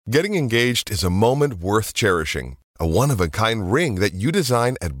Getting engaged is a moment worth cherishing. A one-of-a-kind ring that you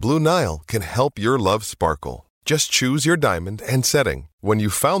design at Blue Nile can help your love sparkle. Just choose your diamond and setting. When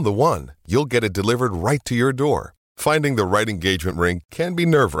you've found the one, you'll get it delivered right to your door. Finding the right engagement ring can be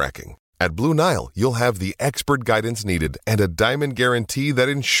nerve-wracking. At Blue Nile, you'll have the expert guidance needed and a diamond guarantee that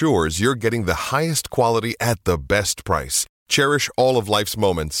ensures you're getting the highest quality at the best price. Cherish all of life's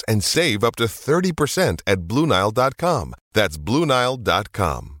moments and save up to 30% at BlueNile.com. That's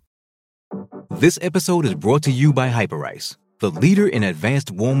BlueNile.com. This episode is brought to you by Hyperice, the leader in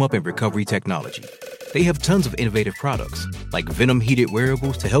advanced warm-up and recovery technology. They have tons of innovative products, like Venom-heated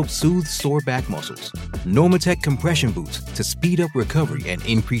wearables to help soothe sore back muscles, Normatec compression boots to speed up recovery and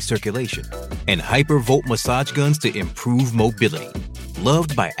increase circulation, and Hypervolt massage guns to improve mobility.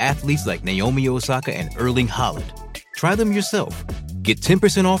 Loved by athletes like Naomi Osaka and Erling Haaland. Try them yourself. Get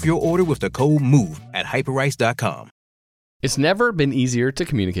 10% off your order with the code MOVE at Hyperice.com. It's never been easier to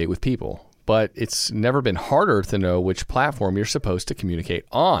communicate with people, but it's never been harder to know which platform you're supposed to communicate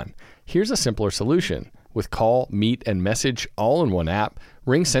on. Here's a simpler solution. With Call, Meet, and Message all in one app,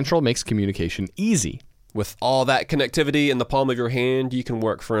 RingCentral makes communication easy. With all that connectivity in the palm of your hand, you can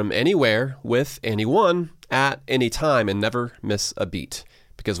work from anywhere, with anyone, at any time, and never miss a beat.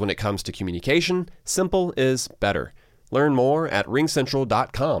 Because when it comes to communication, simple is better. Learn more at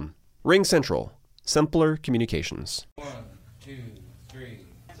ringcentral.com. RingCentral. Simpler communications. 1, 2, 3.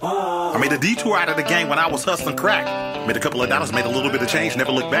 I made a detour out of the game when I was hustling crack. Made a couple of dollars, made a little bit of change,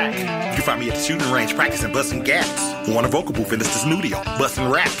 never looked back. You can find me at the shooting range, practicing busting gaps. On a vocal booth in the studio, busting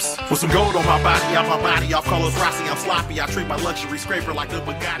raps. With some gold on my body, off Carlos Rossi, I'm sloppy. I treat my luxury scraper like a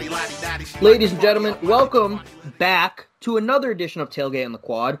Bugatti, lottie-dottie. Ladies and gentlemen, welcome back to another edition of Tailgate on the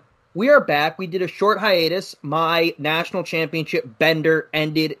Quad. We are back. We did a short hiatus. My national championship bender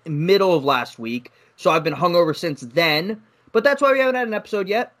ended middle of last week, so I've been hungover since then. But that's why we haven't had an episode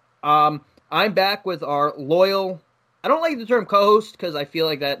yet. I'm back with our loyal, I don't like the term co-host because I feel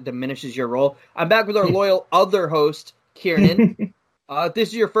like that diminishes your role. I'm back with our loyal other host, Kieran. If this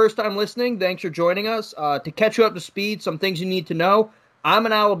is your first time listening, thanks for joining us. To catch you up to speed, some things you need to know. I'm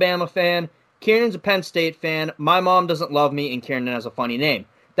an Alabama fan. Kieran's a Penn State fan. My mom doesn't love me, and Kieran has a funny name.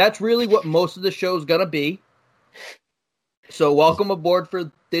 That's really what most of the show is going to be. So welcome aboard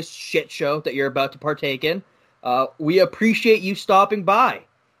for this shit show that you're about to partake in. We appreciate you stopping by.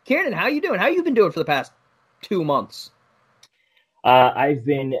 Kieran, how you doing? How you been doing for the past 2 months? I've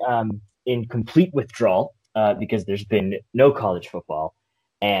been in complete withdrawal because there's been no college football.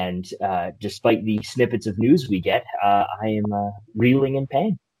 And despite the snippets of news we get, I am reeling in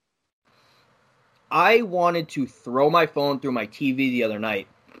pain. I wanted to throw my phone through my TV the other night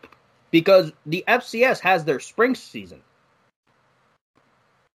because the FCS has their spring season.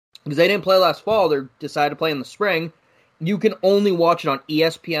 Because they didn't play last fall, they decided to play in the spring. You can only watch it on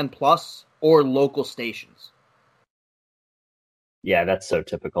ESPN Plus or local stations. Yeah, that's so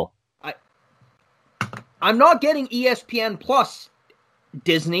typical. I'm not getting ESPN Plus,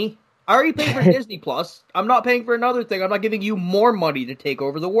 Disney. I already paid for Disney Plus. I'm not paying for another thing. I'm not giving you more money to take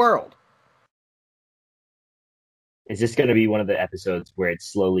over the world. Is this going to be one of the episodes where it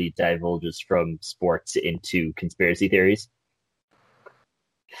slowly divulges from sports into conspiracy theories?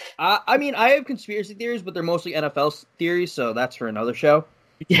 I mean, I have conspiracy theories, but they're mostly NFL theories, so that's for another show.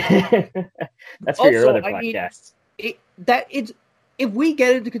 That's for your other podcasts. If we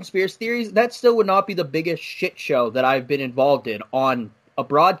get into conspiracy theories, that still would not be the biggest shit show that I've been involved in on a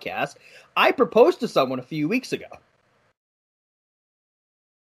broadcast. I proposed to someone a few weeks ago.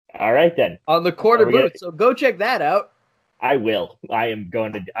 All right, then. On the quarter booth, so go check that out. I will. I am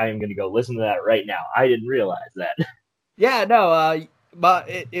going to go listen to that right now. I didn't realize that. Yeah, no, but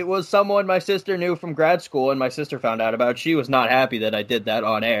it was someone my sister knew from grad school, and my sister found out about. She was not happy that I did that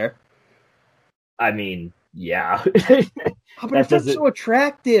on air. I mean, yeah. Oh, but her friend's so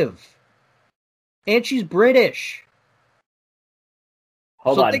attractive. And she's British.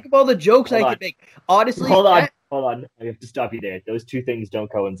 Hold on. Think of all the jokes I could make. Honestly, Hold on. I have to stop you there. Those two things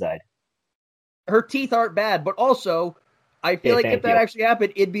don't coincide. Her teeth aren't bad, but also, I feel like if that actually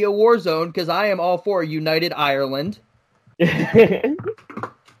happened, it'd be a war zone, because I am all for United Ireland.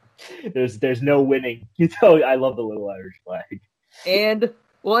 There's no winning. You know, I love the little Irish flag. And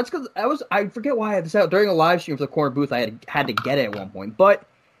well, that's because I forget why I had this out during a live stream for the corner booth. I had to get it at one point, but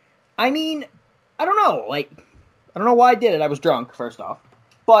I mean, I don't know. Like, I don't know why I did it. I was drunk, first off,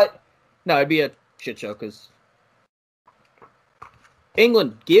 but no, it'd be a shit show because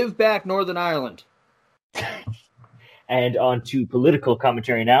England, give back Northern Ireland. And on to political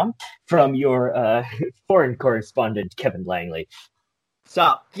commentary now from your foreign correspondent, Kevin Langley.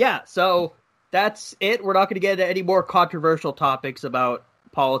 So that's it. We're not going to get into any more controversial topics about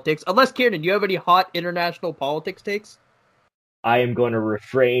politics. Unless, Kieran, do you have any hot international politics takes? I am going to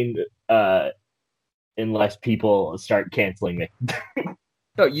refrain unless people start canceling me.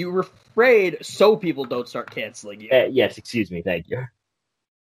 No, you refrain so people don't start canceling you. Yes, excuse me. Thank you.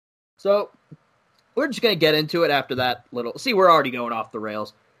 So, we're just going to get into it after that little... See, we're already going off the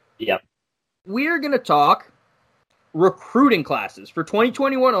rails. Yep. We're going to talk recruiting classes. For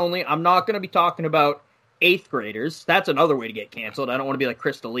 2021 only, I'm not going to be talking about 8th graders. That's another way to get canceled. I don't want to be like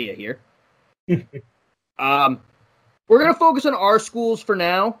Chris D'Elia here. We're going to focus on our schools for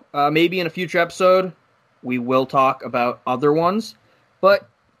now. Maybe in a future episode, we will talk about other ones. But,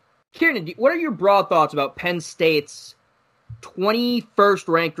 Kieran, what are your broad thoughts about Penn State's 21st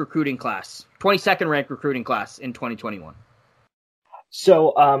ranked recruiting class, 22nd ranked recruiting class in 2021?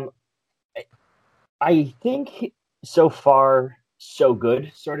 So, I think so far, so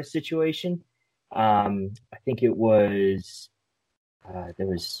good sort of situation. I think it was, there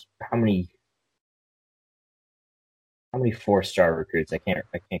was how many 4-star recruits? I can't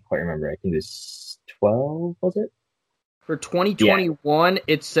quite remember. I think it was 12, was it? For 2021,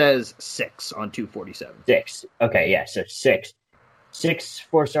 It says 6 on 247. 6. Okay, yeah, so 6. 6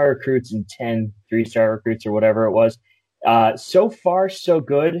 4-star recruits and 10 3-star recruits or whatever it was. So far, so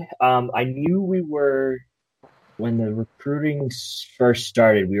good. I knew we were, when the recruiting first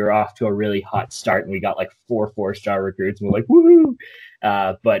started, we were off to a really hot start and we got like 4 4-star recruits and we're like, woohoo!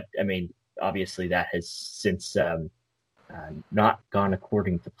 But, I mean, obviously that has since not gone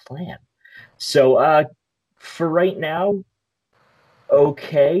according to plan. So, for right now,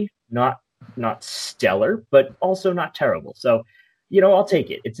 okay, not stellar, but also not terrible. So, I'll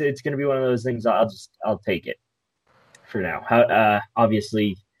take it. It's going to be one of those things. I'll take it for now.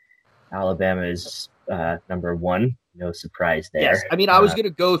 Obviously, Alabama is number 1. No surprise there. Yes, I mean, I was going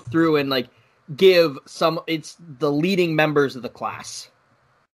to go through and give some. It's the leading members of the class.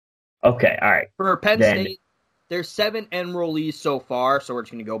 Okay, all right. For Penn State, there's 7 enrollees so far, so we're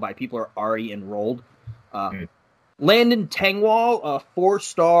just going to go by people who are already enrolled. Landon Tengwall, a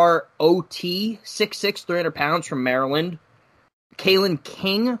 4-star OT, 6'6", 300 pounds from Maryland. Kalen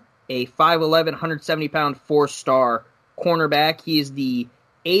King, a 5'11", 170-pound 4-star cornerback. He is the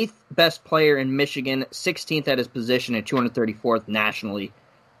 8th best player in Michigan, 16th at his position and 234th nationally.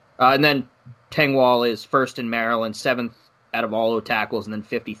 And then Tengwall is 1st in Maryland, 7th out of all tackles, and then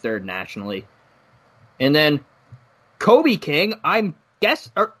 53rd nationally. And then Kobe King, are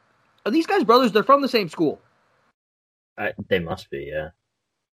these guys brothers? They're from the same school. They must be, yeah.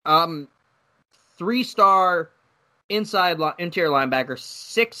 3-star interior linebacker,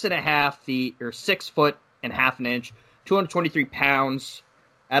 6.5 feet, or 6 foot and half an inch, 223 pounds,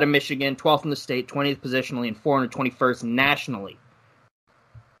 out of Michigan, 12th in the state, 20th positionally, and 421st nationally.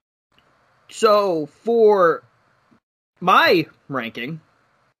 So, for my ranking,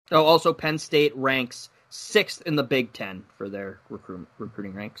 also Penn State ranks 6th in the Big Ten for their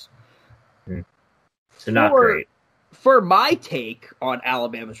recruiting ranks. So not great. For my take on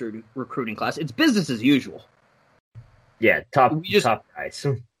Alabama's recruiting class, it's business as usual. Yeah, top guys.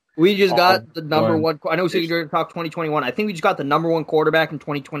 We just got the number one. I know we said you're going to talk 2021. I think we just got the number 1 quarterback in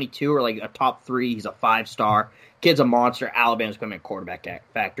 2022, or a top 3. He's a 5-star. Kid's a monster. Alabama's coming at quarterback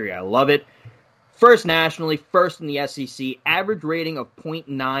factory. I love it. 1st nationally, 1st in the SEC. Average rating of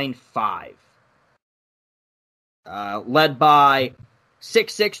 .95. Led by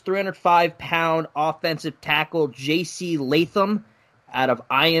 6'6", 305-pound offensive tackle J.C. Latham out of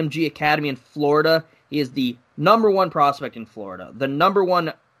IMG Academy in Florida. He is the number 1 prospect in Florida, the number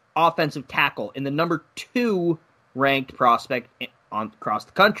 1 offensive tackle, and the number 2 ranked prospect across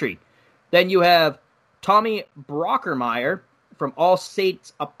the country. Then you have Tommy Brockermeyer from All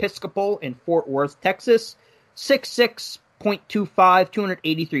Saints Episcopal in Fort Worth, Texas. 6'6", 0.25,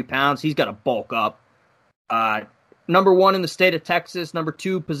 283 pounds. He's got to bulk up. Number 1 in the state of Texas, number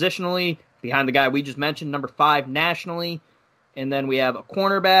 2 positionally, behind the guy we just mentioned, number 5 nationally. And then we have a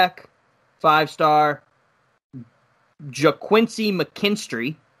cornerback, 5-star, JaQuincy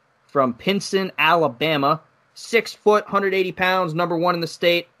McKinstry from Pinson, Alabama. 6 foot, 180 pounds, number 1 in the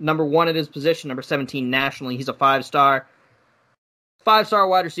state, number 1 at his position, number 17 nationally. He's a 5-star. 5-star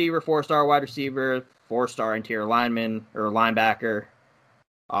wide receiver, 4-star wide receiver, 4-star interior lineman or linebacker,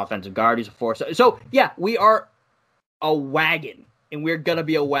 offensive guard. He's a 4-star. So, yeah, we are a wagon, and we're going to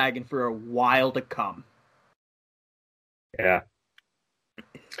be a wagon for a while to come. Yeah.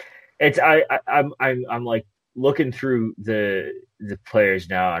 I'm like looking through the players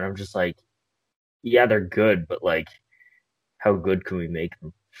now, and I'm just like, yeah, they're good, but how good can we make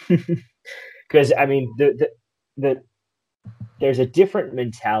them? Because I mean, there's a different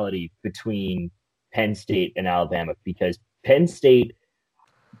mentality between Penn State and Alabama, because Penn State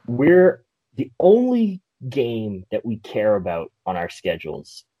we're the only game that we care about on our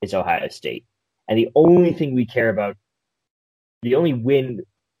schedules is Ohio State. And the only thing we care about, the only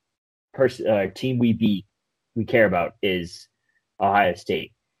team we care about is Ohio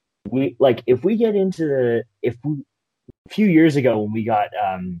State. If we get into a few years ago when we got,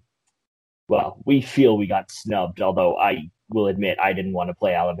 we feel we got snubbed, although I will admit I didn't want to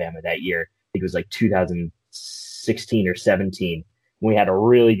play Alabama that year. I think it was like 2016 or 17. We had a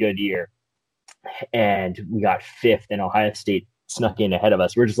really good year and we got fifth and Ohio State snuck in ahead of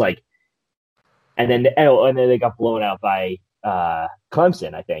us. We're just like, and then they got blown out by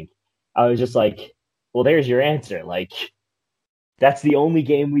Clemson, I think. I was just like, well, there's your answer. Like, that's the only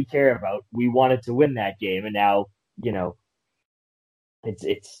game we care about. We wanted to win that game, and now,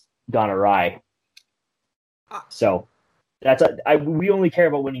 it's gone awry. So we only care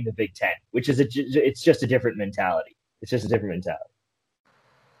about winning the Big Ten, which is it's just a different mentality. It's just a different mentality.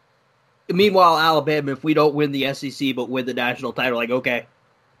 Meanwhile, Alabama, if we don't win the SEC but win the national title, like, okay.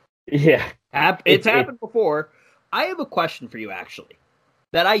 Yeah. It's happened before. I have a question for you, actually,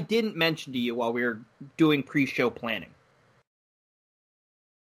 that I didn't mention to you while we were doing pre-show planning.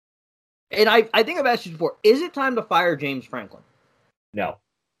 And I think I've asked you before, is it time to fire James Franklin? No.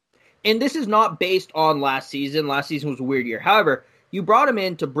 And this is not based on last season. Last season was a weird year. However, you brought him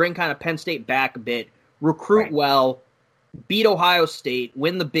in to bring kind of Penn State back a bit, recruit well, beat Ohio State,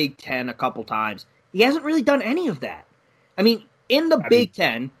 win the Big Ten a couple times. He hasn't really done any of that. I mean, in the Big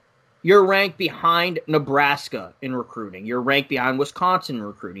Ten, you're ranked behind Nebraska in recruiting. You're ranked behind Wisconsin in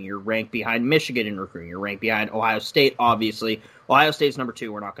recruiting. You're ranked behind Michigan in recruiting. You're ranked behind Ohio State, obviously. Ohio State's number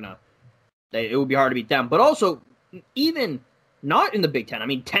 2. We're not going to... It would be hard to beat them. But also, even not in the Big Ten. I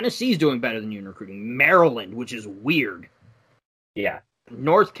mean, Tennessee's doing better than you in recruiting. Maryland, which is weird. Yeah.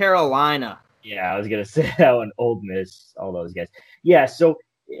 North Carolina. Yeah, I was going to say that one. Ole Miss, all those guys. Yeah, so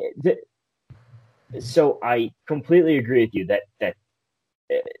I completely agree with you that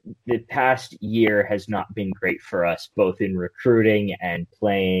the past year has not been great for us, both in recruiting and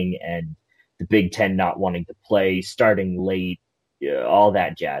playing, and the Big Ten not wanting to play, starting late, all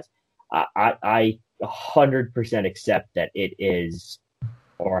that jazz. I 100% accept that it is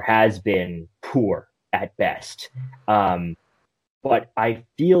or has been poor at best. But I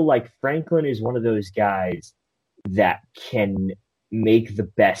feel like Franklin is one of those guys that can make the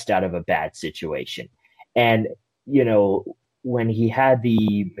best out of a bad situation. And, when he had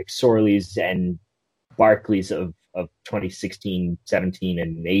the McSorleys and Barkleys of 2016, 17,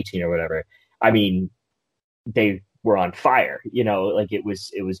 and 18 or whatever, I mean, they were on fire, it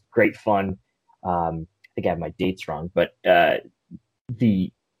was great fun. I think I have my dates wrong, but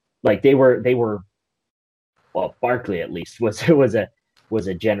they were well, Barkley at least was a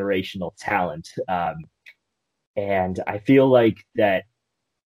generational talent. And I feel like that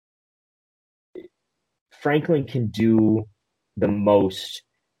Franklin can do the most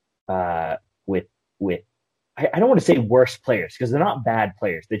with I don't want to say worse players, because they're not bad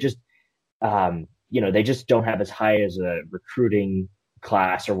players. They just they just don't have as high as a recruiting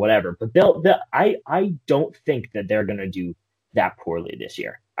class or whatever. But I don't think that they're going to do that poorly this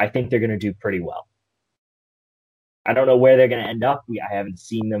year. I think they're going to do pretty well. I don't know where they're going to end up. I haven't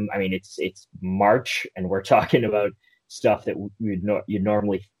seen them. I mean, it's March, and we're talking about stuff that you'd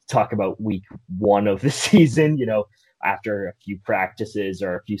normally talk about week 1 of the season, after a few practices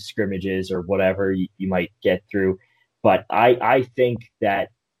or a few scrimmages or whatever you might get through. But I think that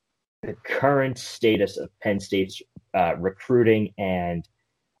the current status of Penn State's recruiting and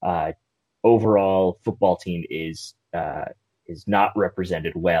overall football team is not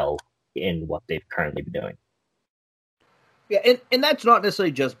represented well in what they've currently been doing. Yeah, and that's not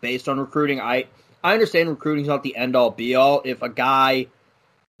necessarily just based on recruiting. I understand recruiting's not the end all be all. If a guy's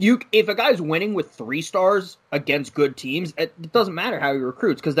winning with 3 stars against good teams, it doesn't matter how he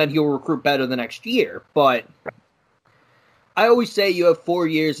recruits, because then he'll recruit better the next year. But I always say you have 4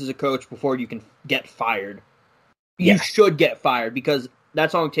 years as a coach before you can get fired. You should get fired, because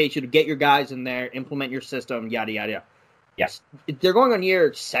that's all it takes you to get your guys in there, implement your system, yada, yada, yada. Yes. They're going on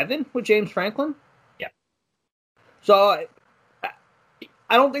year 7 with James Franklin? Yeah. So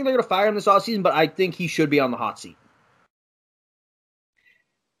I don't think they're going to fire him this offseason, but I think he should be on the hot seat.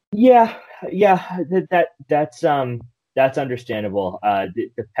 Yeah, that's understandable.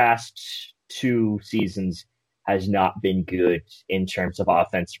 The past 2 seasons has not been good in terms of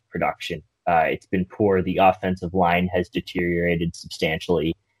offensive production. It's been poor. The offensive line has deteriorated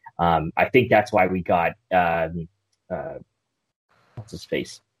substantially. I think that's why we got what's his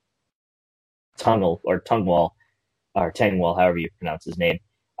face, Tungwall, however you pronounce his name.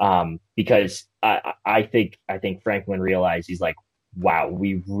 Because I think Franklin realized, he's like, wow,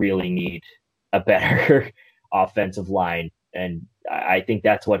 we really need a better offensive line. And I think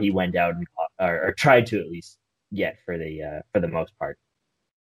that's what he went out and or tried to at least get for the most part.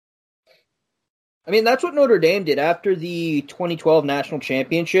 I mean, that's what Notre Dame did after the 2012 national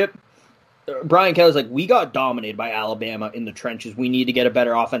championship. Brian Kelly's like, we got dominated by Alabama in the trenches. We need to get a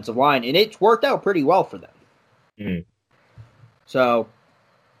better offensive line, and it's worked out pretty well for them. Mm. So,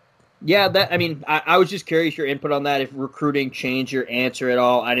 yeah, I was just curious your input on that. If recruiting changed your answer at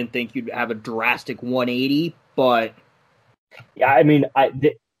all, I didn't think you'd have a drastic 180, but yeah, I mean,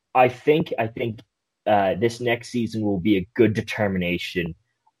 I think this next season will be a good determination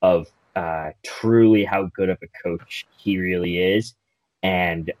of truly how good of a coach he really is,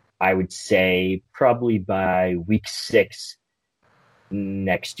 and I would say probably by week 6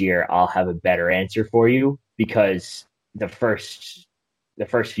 next year, I'll have a better answer for you, because the first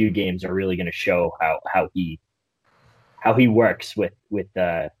few games are really going to show how he works with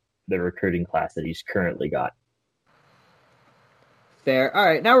the recruiting class that he's currently got. Fair. All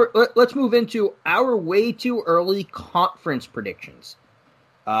right, now let's move into our way too early conference predictions.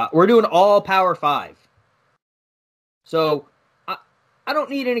 We're doing all Power 5. So I don't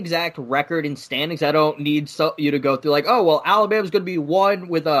need an exact record in standings. I don't need you to go through like, oh, well, Alabama's going to be 1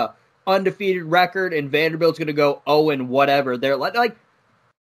 with a undefeated record and Vanderbilt's going to go 0 and whatever. They're like,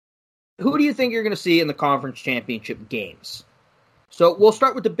 who do you think you're going to see in the conference championship games? So we'll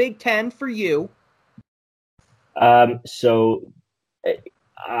start with the Big Ten for you. So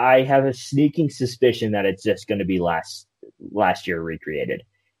I have a sneaking suspicion that it's just going to be last year recreated.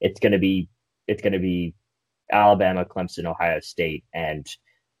 It's going to be Alabama, Clemson, Ohio State, and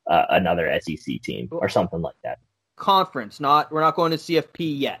another SEC team or something like that. Conference, we're not going to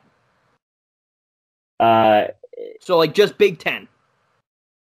CFP yet. So like just Big Ten.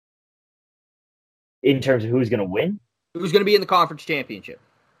 In terms of who's going to win? Who's going to be in the conference championship?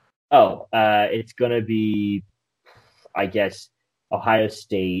 Oh, it's going to be, I guess, Ohio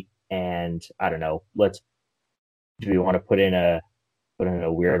State and I don't know. Do we want to put in a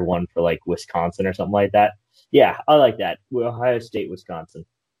weird one for like Wisconsin or something like that? Yeah, I like that. Ohio State, Wisconsin.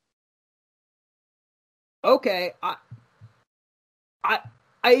 Okay, I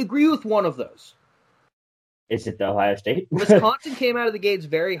agree with one of those. Is it the Ohio State? Wisconsin came out of the gates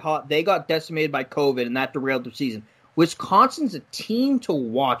very hot. They got decimated by COVID, and that derailed their season. Wisconsin's a team to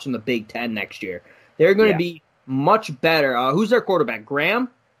watch in the Big Ten next year. They're going to be much better. Who's their quarterback? Graham?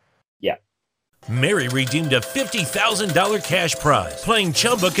 Yeah. Mary redeemed a $50,000 cash prize playing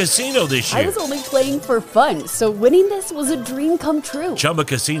Chumba Casino this year. I was only playing for fun, so winning this was a dream come true. Chumba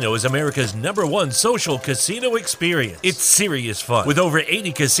Casino is America's #1 social casino experience. It's serious fun. With over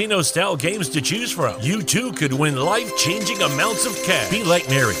 80 casino-style games to choose from, you too could win life-changing amounts of cash. Be like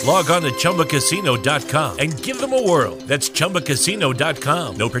Mary. Log on to ChumbaCasino.com and give them a whirl. That's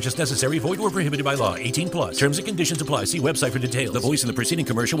ChumbaCasino.com. No purchase necessary. Void where prohibited by law. 18+. Terms and conditions apply. See website for details. The voice in the preceding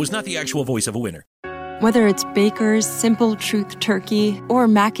commercial was not the actual voice of a winner. Whether it's Baker's Simple Truth Turkey or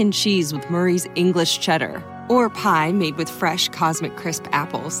mac and cheese with Murray's English Cheddar or pie made with fresh Cosmic Crisp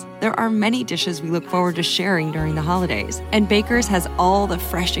apples, there are many dishes we look forward to sharing during the holidays. And Baker's has all the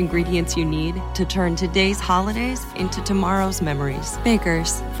fresh ingredients you need to turn today's holidays into tomorrow's memories.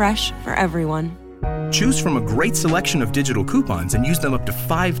 Baker's, fresh for everyone. Choose from a great selection of digital coupons and use them up to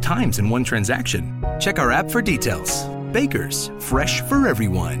 5 times in one transaction. Check our app for details. Baker's, fresh for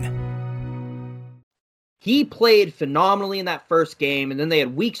everyone. He played phenomenally in that first game, and then they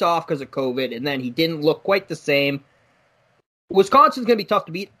had weeks off because of COVID, and then he didn't look quite the same. Wisconsin's going to be tough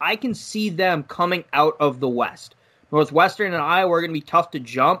to beat. I can see them coming out of the West. Northwestern and Iowa are going to be tough to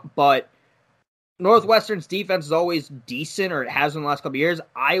jump, but Northwestern's defense is always decent, or it has in the last couple of years.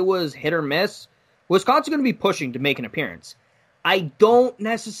 Iowa's hit or miss. Wisconsin's going to be pushing to make an appearance. I don't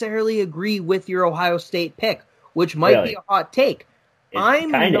necessarily agree with your Ohio State pick, which might be a hot take. It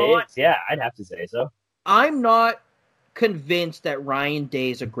kind of is. Yeah, I'd have to say so. I'm not convinced that Ryan Day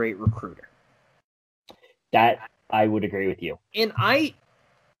is a great recruiter. That I would agree with you. And I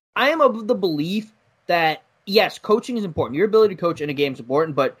am of the belief that, yes, coaching is important. Your ability to coach in a game is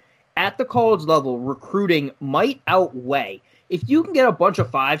important, but at the college level, recruiting might outweigh. If you can get a bunch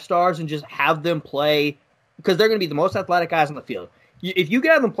of 5-stars and just have them play, because they're going to be the most athletic guys on the field, if you can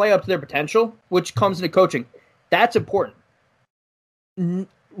have them play up to their potential, which comes into coaching, that's important.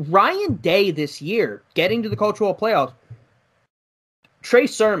 Ryan Day this year, getting to the College Football Playoffs, Trey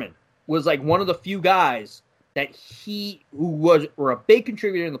Sermon was like one of the few guys that were a big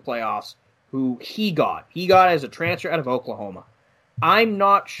contributor in the playoffs who he got as a transfer out of Oklahoma. I'm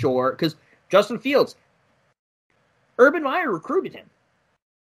not sure, because Justin Fields, Urban Meyer recruited him.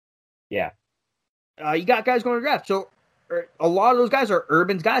 Yeah. You got guys going to draft. So a lot of those guys are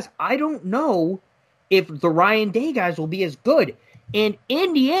Urban's guys. I don't know if the Ryan Day guys will be as good. And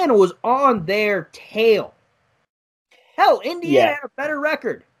Indiana was on their tail. Hell, Indiana had a better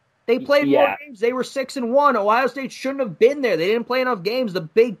record. They played more games. They were 6-1. Ohio State shouldn't have been there. They didn't play enough games. The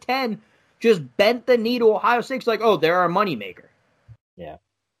Big Ten just bent the knee to Ohio State. It's like, oh, they're our moneymaker. Yeah.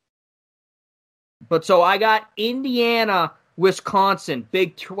 But so I got Indiana, Wisconsin,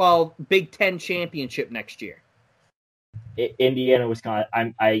 Big 12, Big Ten championship next year. Indiana,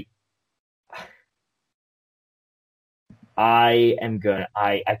 Wisconsin. I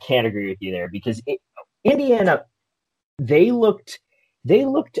can't agree with you there because Indiana, they looked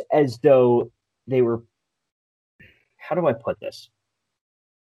as though they were. How do I put this?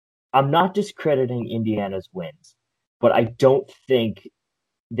 I'm not discrediting Indiana's wins, but I don't think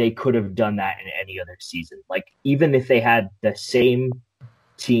they could have done that in any other season. Like, even if they had the same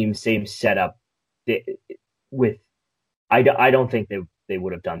team, same setup, I don't think they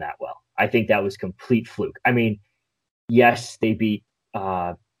would have done that well. I think that was complete fluke. I mean, yes, they beat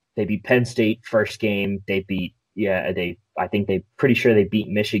Penn State first game. I think they pretty sure they beat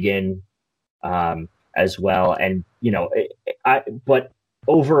Michigan as well. And but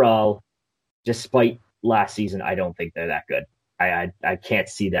overall, despite last season, I don't think they're that good. I can't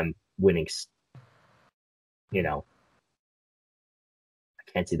see them winning. I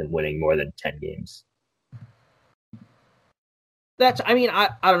can't see them winning more than 10 games. I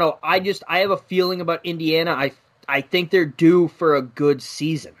don't know. I have a feeling about Indiana. I think they're due for a good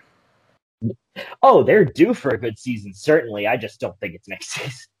season. Oh, they're due for a good season, certainly. I just don't think it's next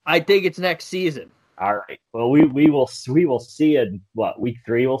season. I think it's next season. All right. Well, we will see in week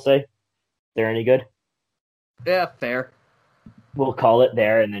 3, we'll say. They're any good? Yeah, fair. We'll call it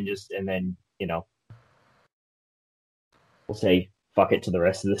there and then we'll say fuck it to the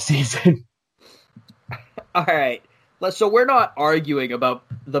rest of the season. All right. So we're not arguing about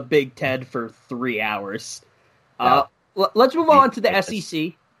the Big Ten for 3 hours. No. Let's move on to the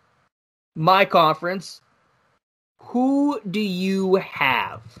SEC. My conference. Who do you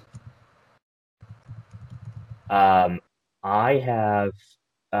have? I have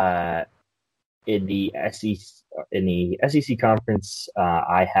in the SEC conference.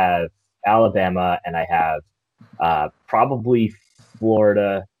 I have Alabama, and I have probably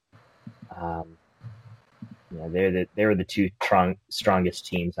Florida. They were the two strongest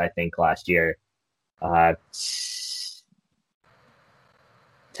teams, I think, last year.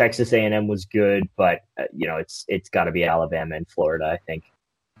 Texas A&M was good, but it's got to be Alabama and Florida, I think.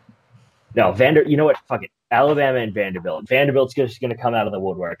 No, you know what? Fuck it. Alabama and Vanderbilt. Vanderbilt's just going to come out of the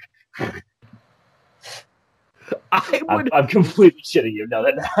woodwork. I'm completely shitting you. No,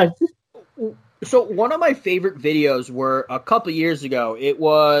 they're not. So one of my favorite videos were a couple years ago. It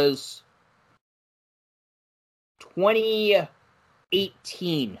was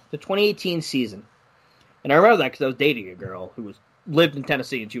 2018, the 2018 season. And I remember that because I was dating a girl who lived in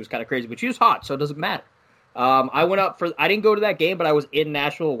Tennessee, and she was kind of crazy, but she was hot, so it doesn't matter. I didn't go to that game, but I was in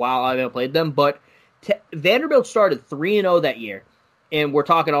Nashville while I played them. But Vanderbilt started 3-0 that year, and we're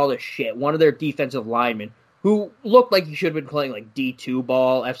talking all this shit. One of their defensive linemen, who looked like he should have been playing like D2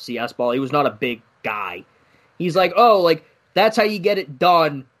 ball, FCS ball. He was not a big guy. He's like, that's how you get it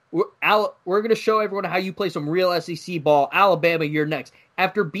done. We're going to show everyone how you play some real SEC ball. Alabama, you're next.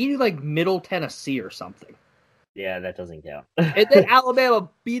 After beating like Middle Tennessee or something. Yeah, that doesn't count. And then Alabama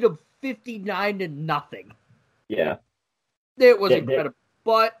beat them 59-0. Yeah. It was incredible.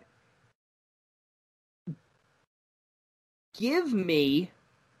 But give me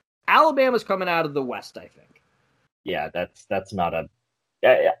Alabama's coming out of the West, I think. Yeah, that's not a...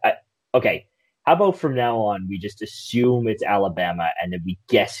 okay, how about from now on we just assume it's Alabama and then we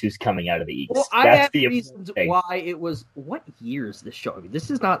guess who's coming out of the East? Well, I have reasons why it was... What year is this show? I mean,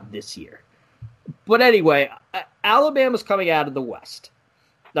 this is not this year. But anyway, Alabama's coming out of the West.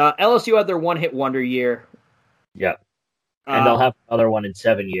 LSU had their one-hit wonder year. Yeah. And they'll have another one in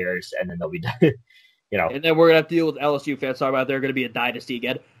 7 years, and then they'll be done. And then we're going to have to deal with LSU fans talking about they're going to be a dynasty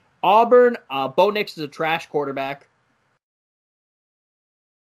again. Auburn, Bo Nix is a trash quarterback.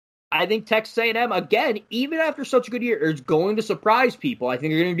 I think Texas A&M, again, even after such a good year, is going to surprise people. I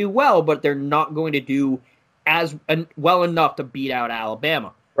think they're going to do well, but they're not going to do as well enough to beat out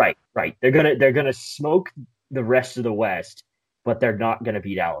Alabama. Right. They're gonna smoke the rest of the West, but they're not gonna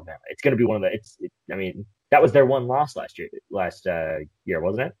beat Alabama. It's gonna be one of the. I mean, that was their one loss last year,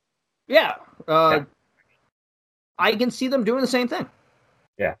 wasn't it? Yeah. I can see them doing the same thing.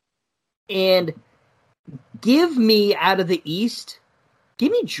 Yeah. And give me out of the East,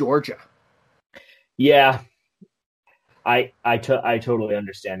 give me Georgia. Yeah. I totally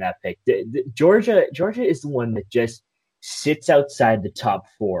understand that pick. Georgia is the one that just sits outside the top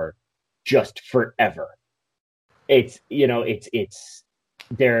 4 just forever. It's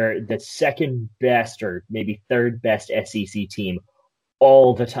they're the second best or maybe third best SEC team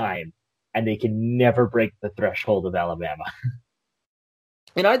all the time, and they can never break the threshold of Alabama.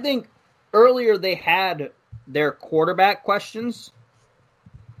 And I think earlier they had their quarterback questions.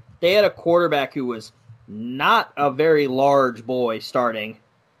 They had a quarterback who was not a very large boy starting.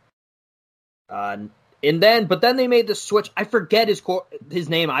 But then they made the switch. I forget his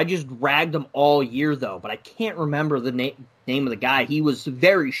name. I just ragged him all year, though, but I can't remember the name of the guy. He was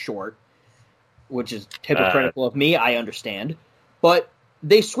very short, which is hypocritical of me, I understand. But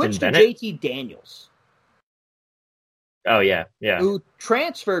they switched to JT Daniels. Oh, yeah. Who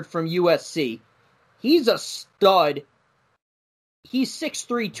transferred from USC. He's a stud. He's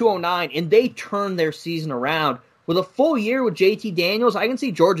 6'3", 209, and they turned their season around. With a full year with JT Daniels, I can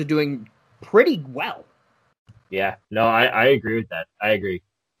see Georgia doing pretty well. Yeah, no, I agree with that. I agree.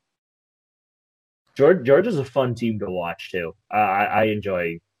 Georgia's a fun team to watch, too. I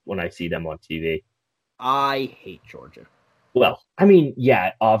enjoy when I see them on TV. I hate Georgia. Well, I mean,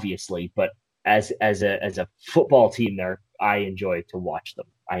 yeah, obviously, but as a football team there, I enjoy to watch them.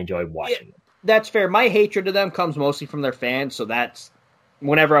 I enjoy watching them. That's fair. My hatred of them comes mostly from their fans, so that's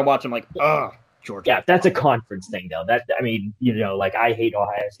whenever I watch them, like, ugh, Georgia. Yeah, that's a conference thing, though. Like I hate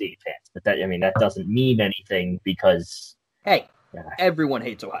Ohio State fans, but that doesn't mean anything because everyone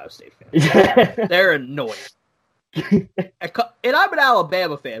hates Ohio State fans. They're annoying. And I'm an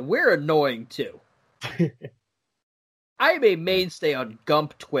Alabama fan. We're annoying too. I am a mainstay on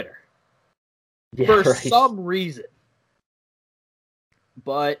Gump Twitter for some reason.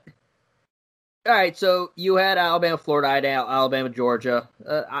 But all right, so you had Alabama, Florida, I had Alabama, Georgia.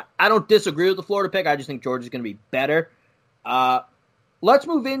 I don't disagree with the Florida pick. I just think Georgia's going to be better. Let's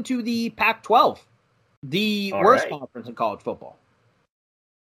move into the Pac-12, the worst conference in college football.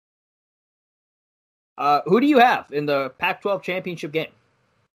 Who do you have in the Pac-12 championship game?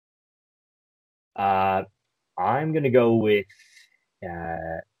 I'm going to go with,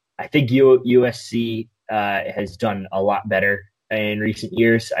 I think USC has done a lot better in recent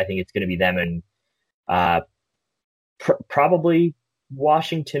years. I think it's going to be them and probably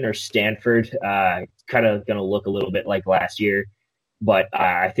Washington or Stanford. Kind of going to look a little bit like last year, but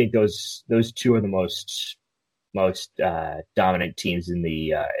I think those two are the most dominant teams in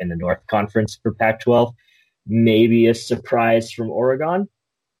the North Conference for Pac-12. Maybe a surprise from Oregon,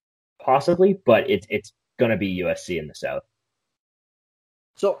 possibly, but it's going to be USC in the South.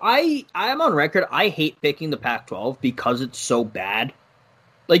 So I'm on record. I hate picking the Pac-12 because it's so bad.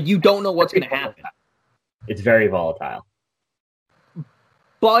 Like, you don't know what's going to happen. It's very volatile.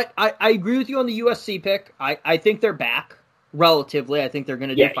 But I agree with you on the USC pick. I think they're back, relatively. I think they're going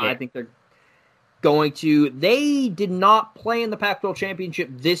to do fine. Yeah. I think they're going to... They did not play in the Pac-12 championship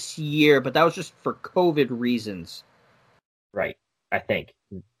this year, but that was just for COVID reasons. Right, I think.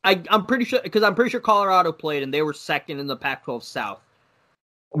 I'm pretty sure... Because I'm pretty sure Colorado played, and they were second in the Pac-12 South.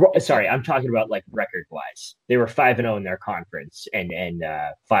 Sorry, I'm talking about like record-wise. They were 5-0 in their conference and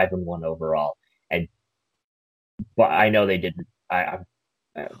 5-1 overall. But I know they didn't. I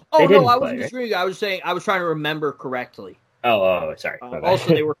wasn't disagreeing. I was saying I was trying to remember correctly. Oh, sorry.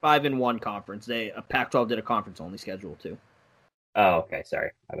 Also, they were 5-1 conference. Pac-12 did a conference-only schedule too. Oh, okay.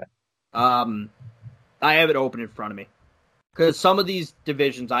 Sorry. My bad. I have it open in front of me because some of these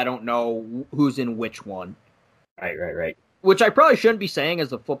divisions I don't know who's in which one. Right. Which I probably shouldn't be saying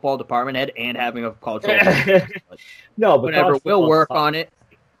as a football department head and having a college football. No, but whatever. We'll work on it.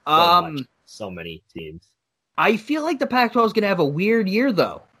 So many teams. I feel like the Pac-12 is going to have a weird year,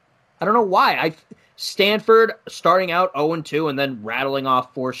 though. I don't know why. Stanford starting out 0-2 and then rattling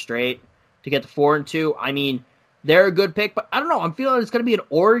off 4 straight to get to 4-2. I mean, they're a good pick, but I don't know. I'm feeling it's going to be an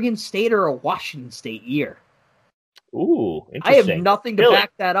Oregon State or a Washington State year. Ooh, interesting. I have nothing to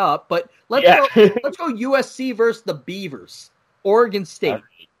back that up, but let's go USC versus the Beavers. Oregon State.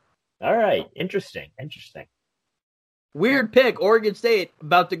 All right. Interesting. Weird pick. Oregon State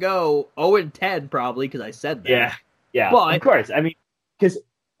about to go 0-10 probably because I said that. Yeah. But, of course. I mean, because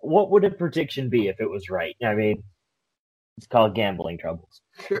what would a prediction be if it was right? I mean, it's called gambling troubles.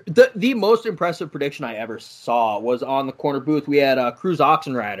 The most impressive prediction I ever saw was on the corner booth. We had Cruz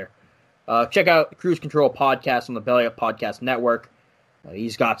Oxenrider. Check out the Cruise Control podcast on the Belly Up Podcast Network.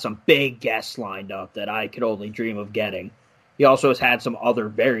 He's got some big guests lined up that I could only dream of getting. He also has had some other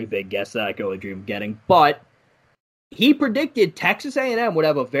very big guests that I could only dream of getting. But he predicted Texas A&M would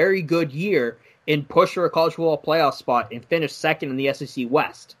have a very good year and push for a college football playoff spot and finish second in the SEC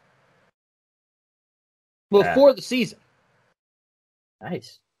West before the season.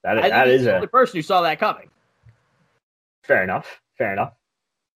 Nice. That is the only person who saw that coming. Fair enough.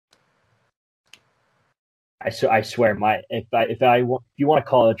 I swear, if you want a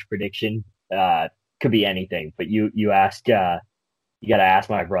college prediction, could be anything. But you ask, you got to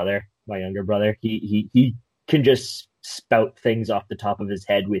ask my brother, my younger brother. He can just spout things off the top of his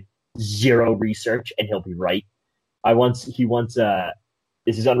head with zero research, and he'll be right. This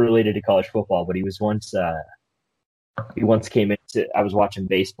is unrelated to college football, but he once came into. I was watching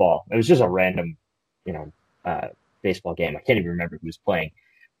baseball. It was just a random, baseball game. I can't even remember who was playing,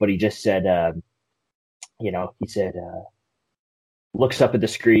 but he just said. He said, looks up at the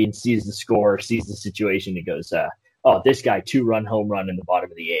screen, sees the score, sees the situation. He goes, this guy, 2-run home run in the bottom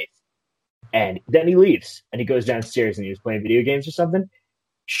of the 8th. And then he leaves and he goes downstairs and he was playing video games or something.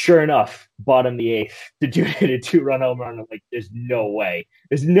 Sure enough, bottom of the 8th, the dude hit a 2-run home run. I'm like, there's no way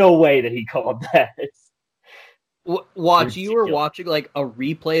that he called that. You were watching like a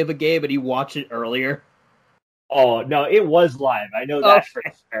replay of a game and he watched it earlier. Oh, no, it was live. I know that for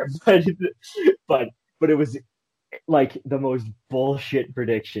sure. But it was like the most bullshit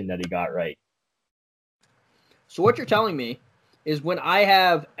prediction that he got right. So what you're telling me is when I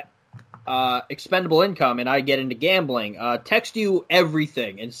have expendable income and I get into gambling, text you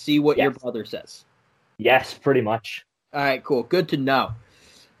everything and see what your brother says. Yes, pretty much. All right, cool. Good to know.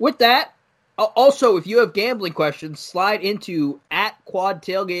 With that, also, if you have gambling questions, slide into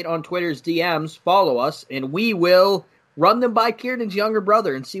 @QuadTailgate on Twitter's DMs, follow us, and we will run them by Kieran's younger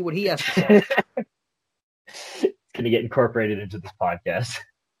brother and see what he has to say. It's going to get incorporated into this podcast.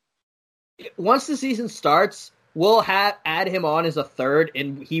 Once the season starts, we'll add him on as a third,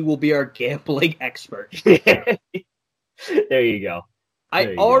 and he will be our gambling expert. There you go.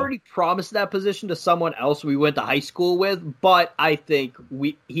 I already promised that position to someone else we went to high school with, but I think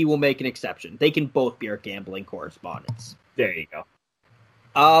he will make an exception. They can both be our gambling correspondents. There you go.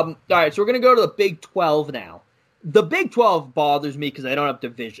 All right, so we're going to go to the Big 12 now. The Big 12 bothers me because I don't have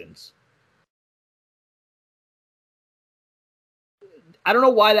divisions. I don't know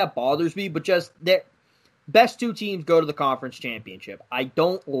why that bothers me, but just their best 2 teams go to the conference championship. I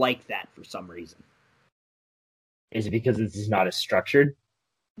don't like that for some reason. Is it because this is not as structured?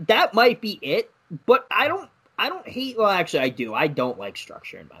 That might be it, but I don't hate. Well, actually, I do. I don't like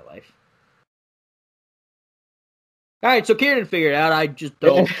structure in my life. All right, so Kieran figured it out. I just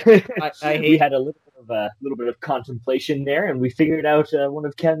don't. I hate. We had a little bit of contemplation there, and we figured out one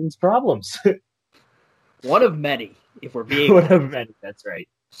of Kevin's problems. One of many, if we're being one of many. That's right.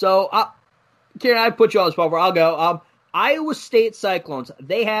 So, Kieran, I put you on the spot where I'll go. Iowa State Cyclones,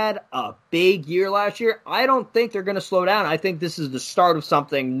 they had a big year last year. I don't think they're going to slow down. I think this is the start of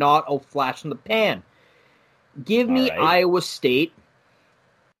something, not a flash in the pan. Give me Iowa State.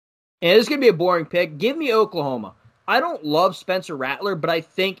 And this is going to be a boring pick. Give me Oklahoma. I don't love Spencer Rattler, but I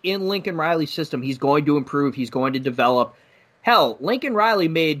think in Lincoln Riley's system, he's going to improve. He's going to develop. Hell, Lincoln Riley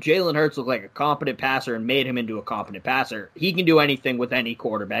made Jalen Hurts look like a competent passer and made him into a competent passer. He can do anything with any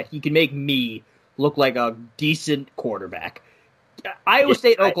quarterback. He can make me look like a decent quarterback. Iowa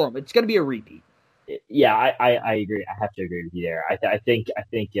State, Oklahoma, it's going to be a repeat. Yeah, I agree. I have to agree with you there. I think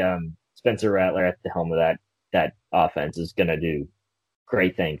Spencer Rattler at the helm of that offense is going to do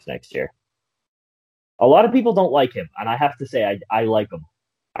great things next year. A lot of people don't like him, and I have to say I like him.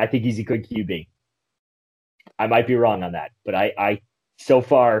 I think he's a good QB. I might be wrong on that, but I so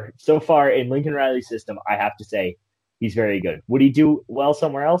far in Lincoln Riley's system, I have to say he's very good. Would he do well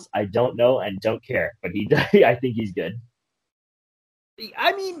somewhere else? I don't know and don't care, but I think he's good.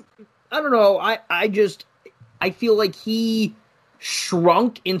 I mean, I don't know. I feel like he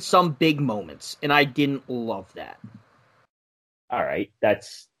shrunk in some big moments, and I didn't love that. All right,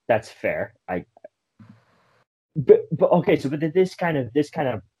 that's fair. But okay, so this kind of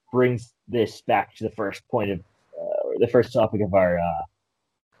brings this back to the first point of the first topic of our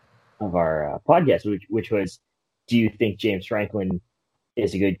podcast, which was, do you think James Franklin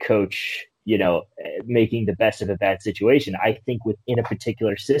is a good coach? Making the best of a bad situation. I think within a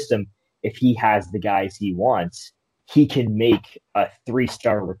particular system, if he has the guys he wants, he can make a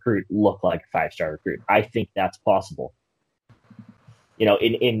 3-star recruit look like a 5-star recruit. I think that's possible.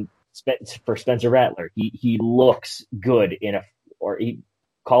 For Spencer Rattler, he looks good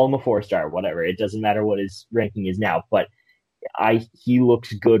call him a 4-star, whatever. It doesn't matter what his ranking is now, but he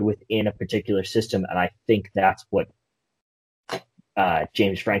looks good within a particular system, and I think that's what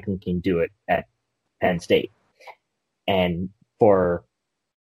James Franklin can do it at Penn State. And we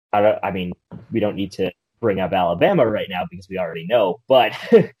don't need to bring up Alabama right now because we already know, but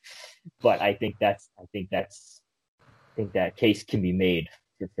I think that case can be made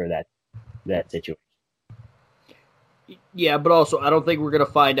for that situation. Yeah, but also I don't think we're going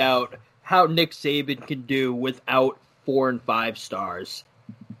to find out how Nick Saban can do without 4 and 5 stars.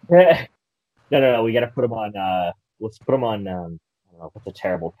 No. We got to put them on. Let's put them on. I don't know, what's a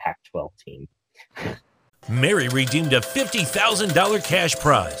terrible Pac-12 team? Mary redeemed a $50,000 cash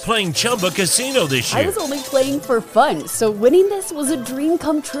prize playing Chumba Casino this year. I was only playing for fun, so winning this was a dream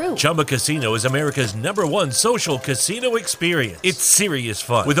come true. Chumba Casino is America's #1 social casino experience. It's serious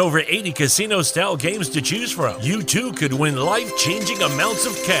fun. With over 80 casino-style games to choose from, you too could win life-changing amounts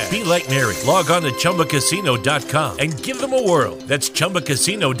of cash. Be like Mary. Log on to ChumbaCasino.com and give them a whirl. That's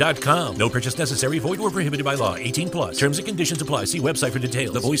ChumbaCasino.com. No purchase necessary. Void where prohibited by law. 18+. Terms and conditions apply. See website for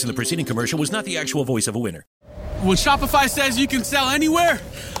details. The voice in the preceding commercial was not the actual voice of a winner. When Shopify says you can sell anywhere,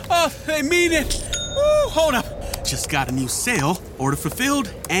 oh, they mean it. Woo, hold up. Just got a new sale. Order fulfilled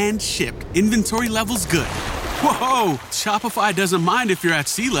and shipped. Inventory levels good. Whoa, Shopify doesn't mind if you're at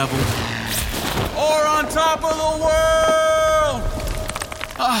sea level. Or on top of the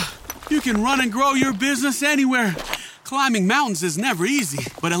world. You can run and grow your business anywhere. Climbing mountains is never easy,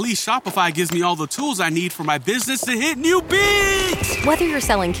 but at least Shopify gives me all the tools I need for my business to hit new peaks! Whether you're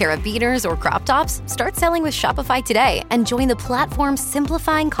selling carabiners or crop tops, start selling with Shopify today and join the platform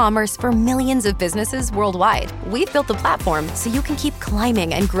simplifying commerce for millions of businesses worldwide. We've built the platform so you can keep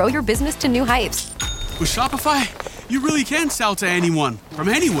climbing and grow your business to new heights. With Shopify, you really can sell to anyone, from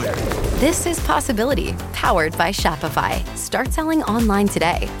anywhere. This is Possibility, powered by Shopify. Start selling online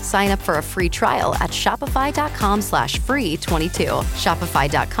today. Sign up for a free trial at shopify.com/free22.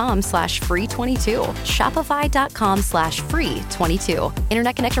 Shopify.com/free22. Shopify.com/free22.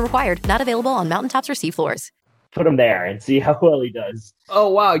 Internet connection required. Not available on mountaintops or seafloors. Put him there and see how well he does. Oh,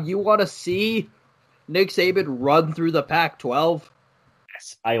 wow. You want to see Nick Saban run through the Pac-12?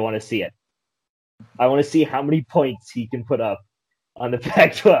 Yes, I want to see it. I want to see how many points he can put up on the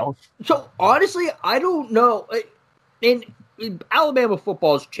Pac-12. So, honestly, I don't know. And Alabama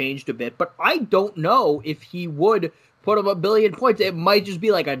football has changed a bit, but I don't know if he would put up 1 billion points. It might just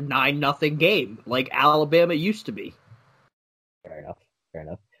be like a 9-0 game, like Alabama used to be. Fair enough.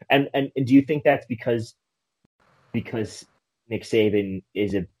 And do you think that's because Nick Saban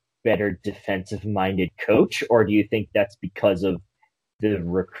is a better defensive-minded coach, or do you think that's because of the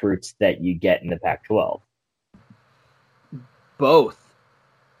recruits that you get in the Pac-12? Both.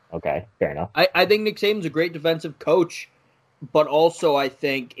 Okay, fair enough. I think Nick Saban's a great defensive coach, but also I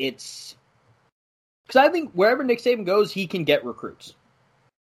think it's... Because I think wherever Nick Saban goes, he can get recruits.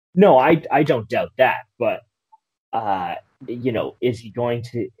 No, I don't doubt that, but, is he going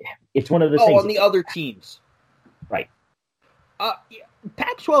to... It's one of the things... Oh, on the other teams. Right.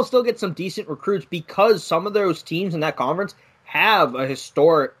 Pac-12 still gets some decent recruits because some of those teams in that conference have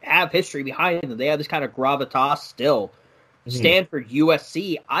history behind them. They have this kind of gravitas still. Stanford,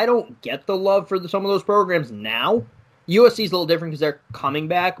 USC, I don't get the love for some of those programs now. USC is a little different because they're coming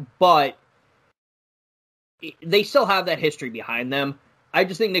back, but they still have that history behind them. I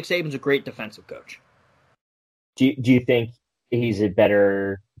just think Nick Saban's a great defensive coach. Do you think he's a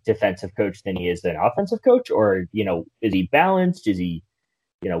better defensive coach than he is an offensive coach, or is he balanced? Is he,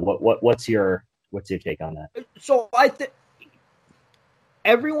 what's your take on that? So I think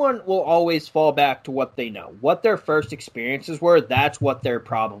everyone will always fall back to what they know. What their first experiences were, that's what they're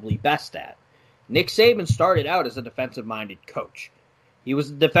probably best at. Nick Saban started out as a defensive-minded coach. He was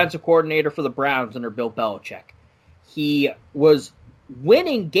the defensive coordinator for the Browns under Bill Belichick. He was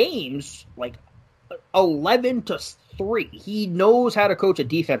winning games like 11-3. He knows how to coach a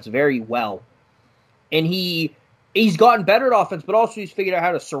defense very well. And he's gotten better at offense, but also he's figured out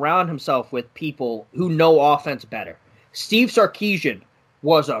how to surround himself with people who know offense better. Steve Sarkisian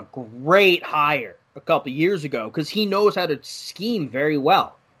was a great hire a couple years ago because he knows how to scheme very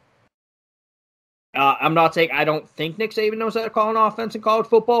well. I'm not saying I don't think Nick Saban knows how to call an offense in college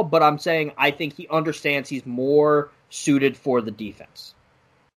football, but I'm saying I think he understands he's more suited for the defense.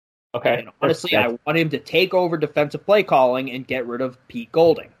 Okay. And honestly, I want him to take over defensive play calling and get rid of Pete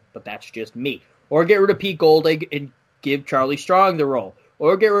Golding, but that's just me. Or get rid of Pete Golding and give Charlie Strong the role.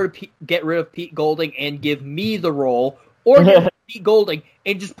 Or get rid of Pete Golding and give me the role. Or get rid of Pete Golding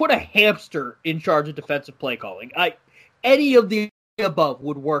and just put a hamster in charge of defensive play calling. Any of the above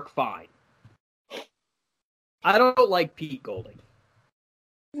would work fine. I don't like Pete Golding.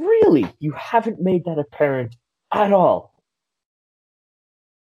 Really? You haven't made that apparent at all.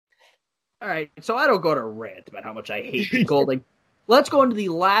 All right, so I don't go to rant about how much I hate Pete Golding. Let's go into the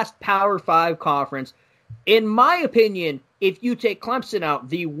last Power 5 conference. In my opinion, if you take Clemson out,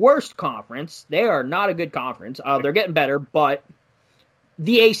 the worst conference, they are not a good conference. They're getting better, but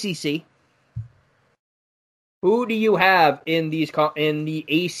the ACC. Who do you have in the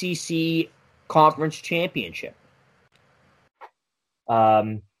ACC conference championship?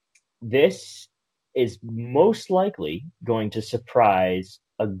 This is most likely going to surprise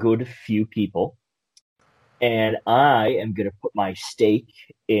a good few people. And I am going to put my stake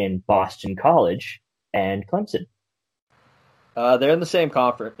in Boston College and Clemson. They're in the same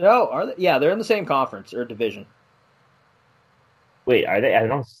conference. No, are they? Yeah, they're in the same conference or division. Wait, are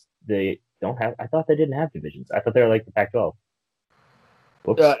they? They don't have. I thought they didn't have divisions. I thought they were like the Pac-12.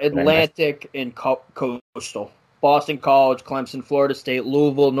 Whoops, Atlantic and Coastal. Boston College, Clemson, Florida State,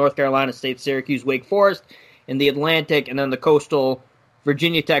 Louisville, North Carolina State, Syracuse, Wake Forest, in the Atlantic, and then the Coastal,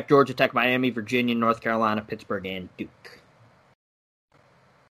 Virginia Tech, Georgia Tech, Miami, Virginia, North Carolina, Pittsburgh, and Duke.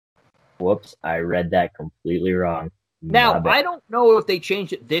 Whoops, I read that completely wrong. Now, I don't know if they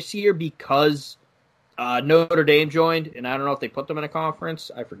changed it this year because Notre Dame joined, and I don't know if they put them in a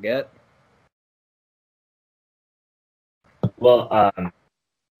conference. I forget. Well,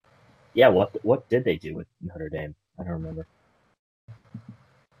 yeah, what did they do with Notre Dame? I don't remember.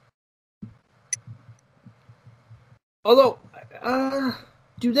 Although,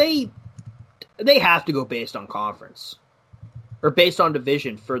 do they have to go based on conference or based on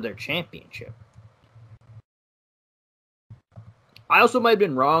division for their championship? I also might have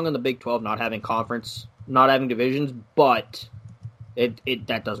been wrong on the Big 12 not having conference, not having divisions, but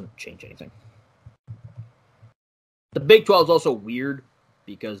that doesn't change anything. The Big 12 is also weird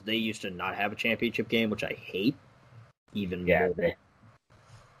because they used to not have a championship game, which I hate even more.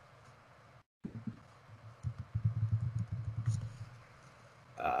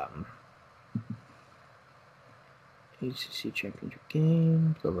 ACC championship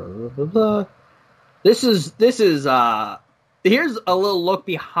game. Blah, blah, blah, blah, blah. This is here's a little look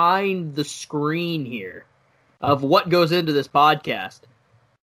behind the screen here of what goes into this podcast.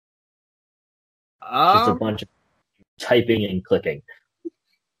 Just a bunch of typing and clicking.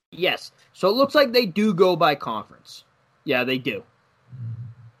 Yes. So it looks like they do go by conference. Yeah, they do.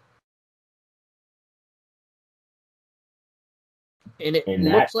 And it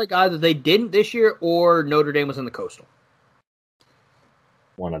looks like either they didn't this year or Notre Dame was in the Coastal.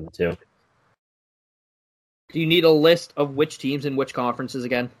 One of the two. Do you need a list of which teams in which conferences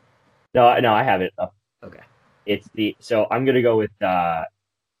again? No, I have it up. Okay. So I'm gonna go with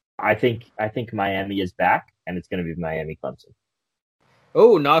I think Miami is back, and it's gonna be Miami Clemson.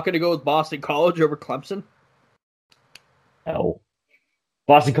 Oh, not gonna go with Boston College over Clemson? No.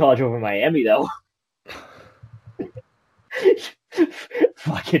 Boston College over Miami though.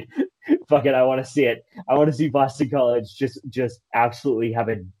 Fuck it, I want to see it. I want to see Boston College just absolutely have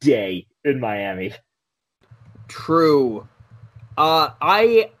a day in Miami. True.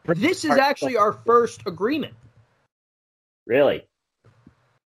 This is actually our first agreement. Really?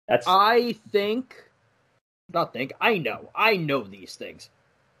 I know these things.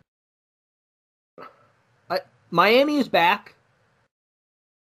 Miami is back.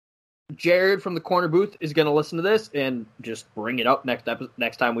 Jared from the corner booth is going to listen to this and just bring it up next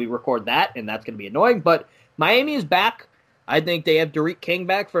time we record that, and that's going to be annoying. But Miami is back. I think they have Derek King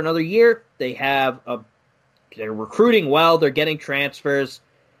back for another year. They're recruiting well. They're getting transfers.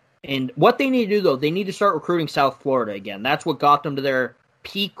 And what they need to do, though, they need to start recruiting South Florida again. That's what got them to their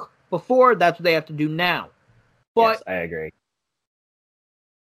peak before. That's what they have to do now. But yes, I agree.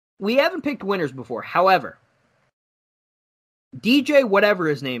 We haven't picked winners before. However, DJ, whatever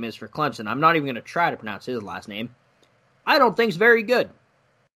his name is for Clemson, I'm not even going to try to pronounce his last name, I don't think is very good.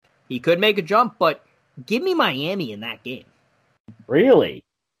 He could make a jump, but give me Miami in that game. Really?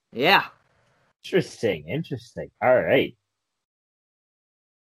 Yeah. Interesting. All right.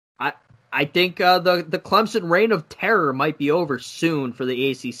 I think the Clemson reign of terror might be over soon for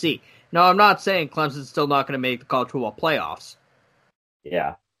the ACC. No, I'm not saying Clemson's still not going to make the college football playoffs.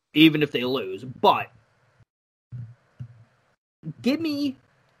 Yeah. Even if they lose, but give me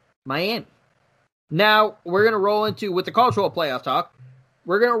Miami. Now, we're going to roll into, with the college football playoff talk,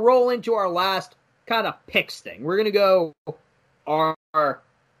 we're going to roll into our last kind of picks thing. We're going to go our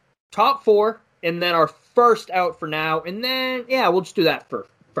top four, and then our first out for now, and then, yeah, we'll just do that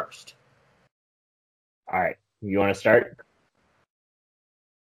first. All right. You want to start?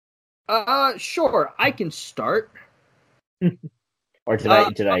 Sure. I can start. Or did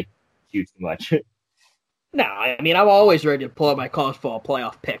I do too much? No, I mean, I'm always ready to pull out my college football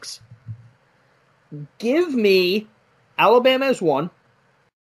playoff picks. Give me Alabama as 1.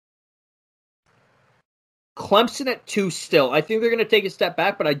 Clemson at 2 still. I think they're going to take a step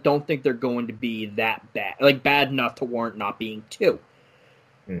back, but I don't think they're going to be that bad. Like, bad enough to warrant not being 2.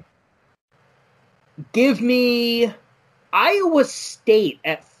 Give me Iowa State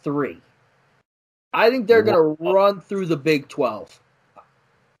at 3. I think they're going to run through the Big 12.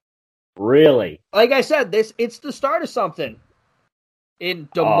 Really? Like I said, it's the start of something. in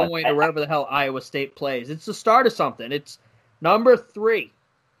Des Moines or wherever the hell Iowa State plays. It's the start of something. It's number 3.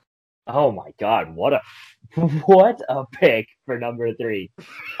 Oh my God! What a pick for number 3.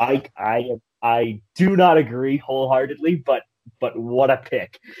 I do not agree wholeheartedly, but what a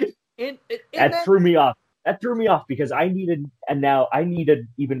pick! That threw me off. That threw me off because I needed an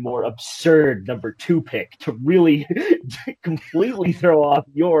even more absurd number 2 pick to really completely throw off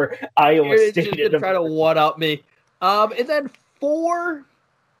your Iowa State. You're just trying to one-up me. And then 4.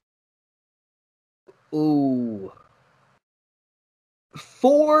 Ooh.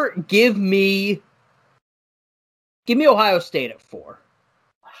 4, give me Ohio State at 4.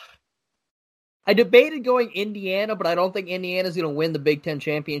 I debated going Indiana, but I don't think Indiana's going to win the Big Ten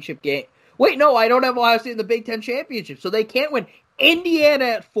championship game. Wait, no, I don't have Ohio State in the Big Ten championship, so they can't win. Indiana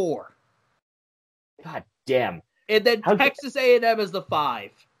at 4. God damn. And then Texas A&M is the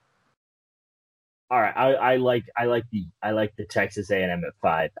 5. All right, I like the Texas A&M at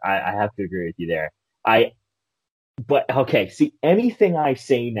 5. I have to agree with you there. But okay, see, anything I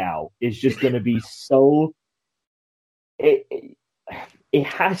say now is just going to be so. It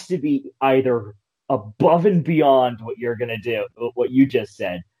has to be either above and beyond what you're going to do, what you just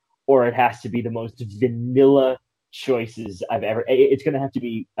said, or it has to be the most vanilla choices I've ever. It's going to have to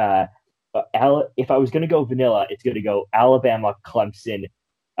be. If I was going to go vanilla, it's going to go Alabama, Clemson,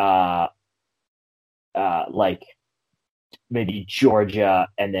 like maybe Georgia,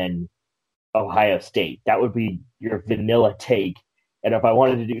 and then Ohio State. That would be your vanilla take. And if I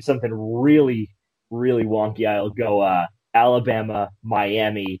wanted to do something really, really wonky, I'll go Alabama,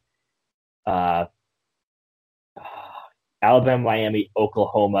 Miami,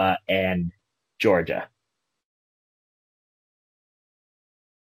 Oklahoma, and Georgia.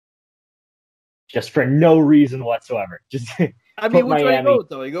 Just for no reason whatsoever. Just I mean, which way you go with,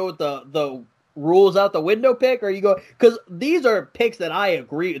 though? You go with the rules out the window pick, or you go, because these are picks that I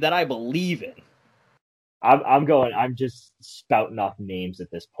agree, that I believe in. I'm just spouting off names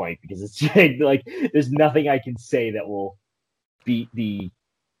at this point because it's like there's nothing I can say that will beat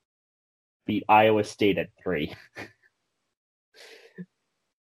Iowa State at 3.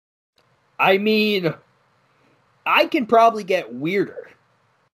 I mean, I can probably get weirder.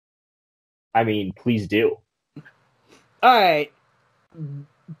 I mean, please do. All right.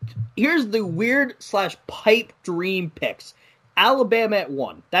 Here's the weird / pipe dream picks. Alabama at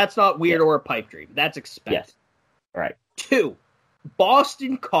 1. That's not weird or a pipe dream. That's expected. Yes. All right. 2.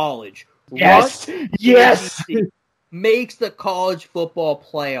 Boston College. Yes. Yes. Makes the college football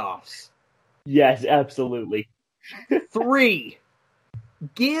playoffs. Yes, absolutely. 3.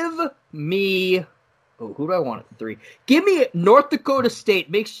 Give me. Oh, who do I want at 3? Give me North Dakota State.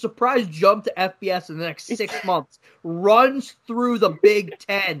 Makes a surprise jump to FBS in the next 6 months. Runs through the Big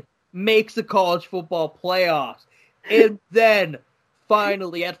Ten. Makes the college football playoffs. And then,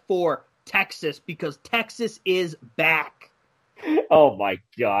 finally, at 4, Texas, because Texas is back. Oh, my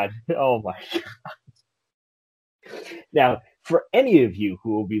God. Oh, my God. Now, for any of you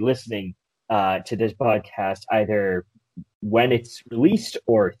who will be listening to this podcast, either when it's released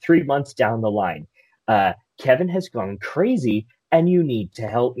or 3 months down the line, Kevin has gone crazy, and you need to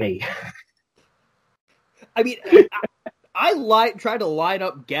help me. I mean, I tried to line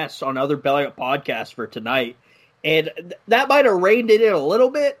up guests on other Belly Up podcasts for tonight, and that might have reined it in a little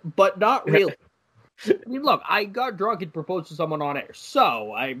bit, but not really. I mean, look, I got drunk and proposed to someone on air,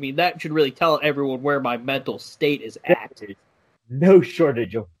 so, I mean, that should really tell everyone where my mental state is at. There's no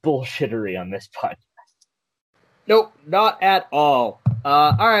shortage of bullshittery on this podcast. Nope, not at all.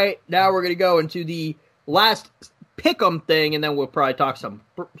 All right, now we're going to go into the last pick'em thing, and then we'll probably talk some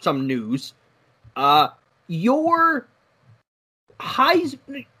news. Your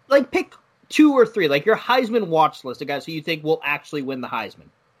Heisman, like, pick 2 or 3, like your Heisman watch list of guys who you think will actually win the Heisman.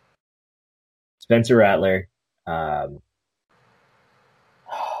 Spencer Rattler.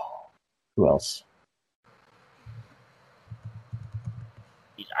 Who else?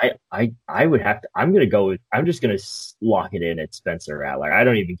 I would have to. I'm just gonna lock it in at Spencer Rattler. I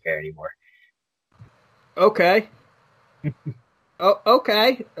don't even care anymore. Okay.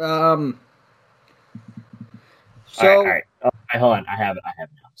 Okay. So all right. Hold on. I have now.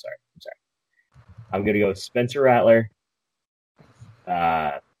 I'm sorry. I'm gonna go with Spencer Rattler,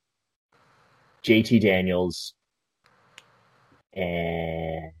 JT Daniels,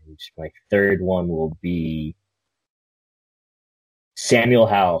 and my third one will be Samuel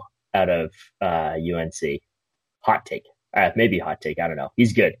Howell out of UNC. Hot take. Maybe hot take. I don't know.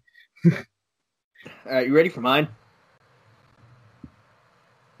 He's good. All right, you ready for mine?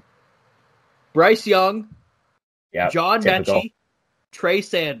 Bryce Young, John Mechie, Trey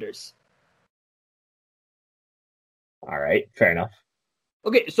Sanders. All right, fair enough.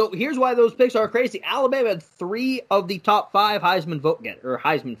 Okay, so here's why those picks are crazy. Alabama had 3 of the top 5 Heisman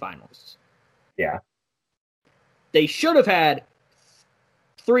finalists. Yeah. They should have had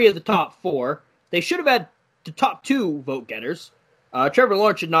 3 of the top 4. They should have had the top 2 vote getters. Trevor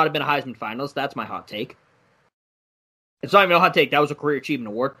Lawrence should not have been a Heisman finalist. That's my hot take. It's not even a hot take. That was a career achievement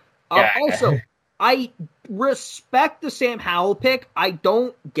award. Also, I respect the Sam Howell pick. I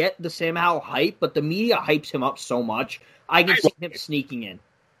don't get the Sam Howell hype, but the media hypes him up so much. I can see him sneaking in.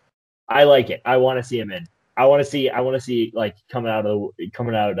 I like it. I want to see him in. I want to see like coming out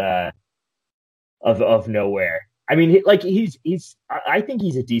of nowhere. I mean, I think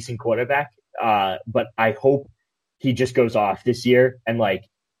he's a decent quarterback. But I hope he just goes off this year and lives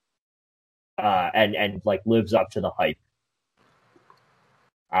up to the hype.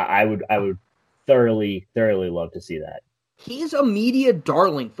 I would thoroughly love to see that. He's a media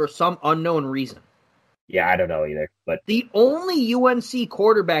darling for some unknown reason. Yeah, I don't know either. But the only UNC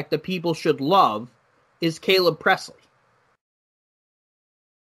quarterback that people should love is Caleb Presley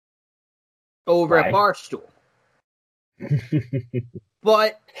over at Barstool.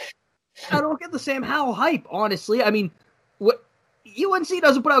 But I don't get the Sam Howell hype, honestly. I mean, what UNC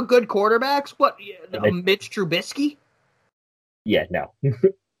doesn't put out good quarterbacks. What, Mitch Trubisky? Yeah, no.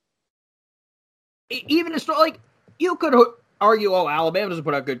 Even it's not like you could argue, Alabama doesn't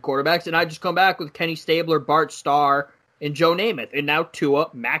put out good quarterbacks, and I just come back with Kenny Stabler, Bart Starr, and Joe Namath, and now Tua,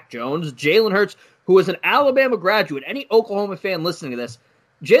 Mac Jones, Jalen Hurts, who is an Alabama graduate. Any Oklahoma fan listening to this,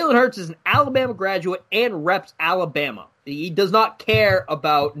 Jalen Hurts is an Alabama graduate and reps Alabama. He does not care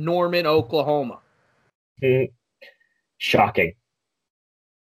about Norman, Oklahoma. Shocking.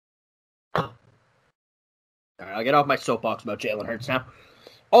 All right, I'll get off my soapbox about Jalen Hurts now.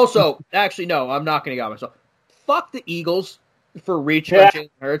 Also, actually, no, I'm not going to get off myself. Fuck the Eagles for reaching on Jalen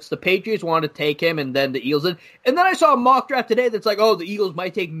Hurts. The Patriots wanted to take him, and then the Eagles did. And then I saw a mock draft today that's like, the Eagles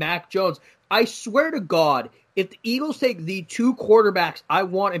might take Mac Jones. I swear to God, if the Eagles take the 2 quarterbacks I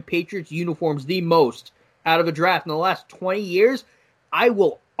want in Patriots uniforms the most out of a draft in the last 20 years, I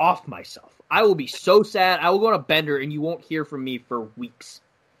will off myself. I will be so sad. I will go on a bender, and you won't hear from me for weeks.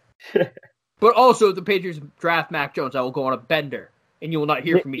 But also, if the Patriots draft Mac Jones, I will go on a bender, and you will not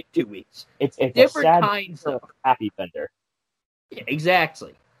hear from me in 2 weeks. It's different a sad kinds of happy bender. Yeah,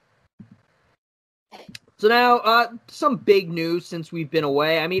 exactly. So now, some big news since we've been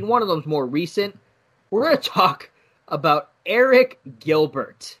away. I mean, one of them's more recent. We're going to talk about Eric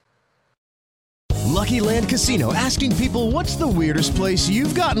Gilbert. Lucky Land Casino, asking people, what's the weirdest place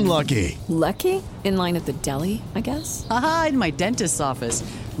you've gotten lucky? Lucky? In line at the deli, I guess? Aha, in my dentist's office.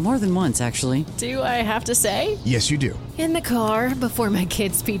 More than once, actually. Do I have to say? Yes, you do. In the car before my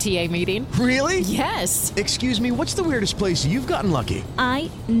kids' PTA meeting. Really? Yes. Excuse me, what's the weirdest place you've gotten lucky? I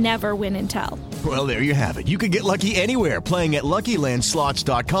never win and tell. Well, there you have it. You can get lucky anywhere, playing at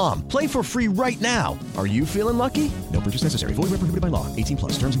LuckyLandSlots.com. Play for free right now. Are you feeling lucky? No purchase necessary. Void where prohibited by law. 18+.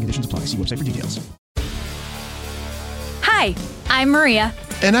 Terms and conditions apply. See website for details. Hi, I'm Maria.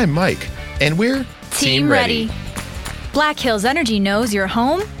 And I'm Mike. And we're Team Ready. Black Hills Energy knows your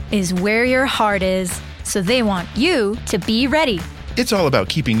home is where your heart is, so they want you to be ready. It's all about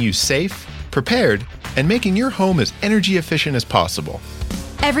keeping you safe, prepared, and making your home as energy efficient as possible.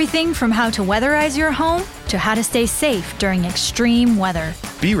 Everything from how to weatherize your home to how to stay safe during extreme weather.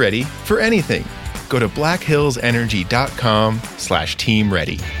 Be ready for anything. Go to blackhillsenergy.com/Team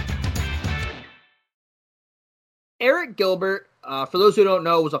Ready. Eric Gilbert, for those who don't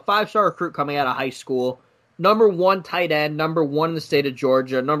know, was a 5-star recruit coming out of high school. Number 1 tight end, number 1 in the state of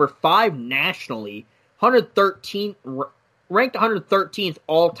Georgia, number 5 nationally, ranked 113th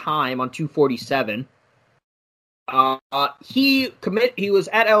all time on 247. He was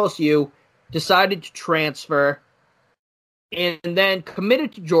at LSU, decided to transfer, and then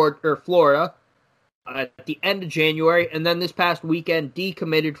committed to Florida at the end of January, and then this past weekend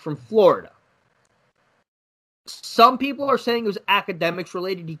decommitted from Florida. Some people are saying it was academics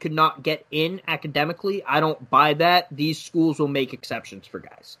related. He could not get in academically. I don't buy that. These schools will make exceptions for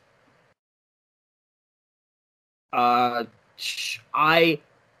guys.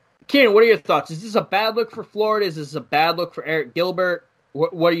 Kieran, what are your thoughts? Is this a bad look for Florida? Is this a bad look for Eric Gilbert?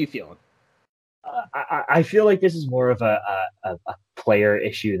 What are you feeling? I feel like this is more of a player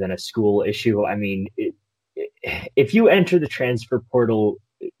issue than a school issue. I mean, if you enter the transfer portal,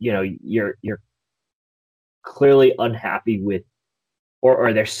 you're clearly unhappy with,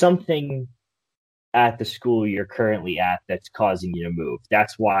 or there's something at the school you're currently at that's causing you to move.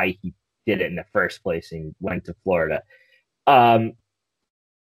 That's why he did it in the first place and went to Florida. Either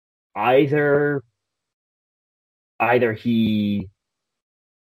he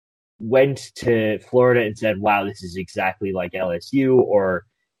went to Florida and said, wow, this is exactly like LSU, or,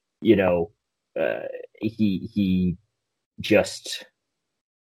 he just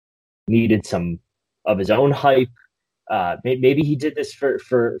needed some of his own hype. Maybe he did this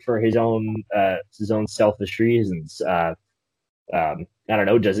for his own selfish reasons. I don't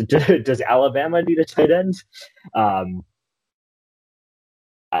know. Does Alabama need a tight end?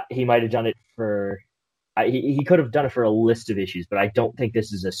 He might have done it for. He could have done it for a list of issues, but I don't think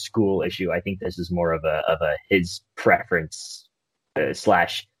this is a school issue. I think this is more of a his preference /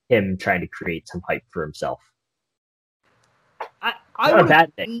 him trying to create some hype for himself. Not a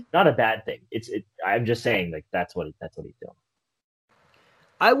bad thing. Not a bad thing. I'm just saying, like, that's what he's doing.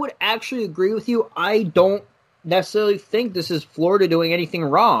 I would actually agree with you. I don't necessarily think this is Florida doing anything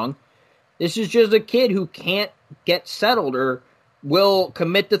wrong. This is just a kid who can't get settled or will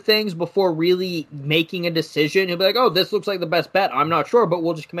commit to things before really making a decision. He'll be like, oh, this looks like the best bet. I'm not sure, but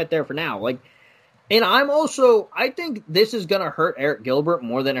we'll just commit there for now. And I think this is going to hurt Eric Gilbert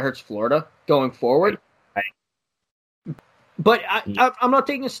more than it hurts Florida going forward. But I'm not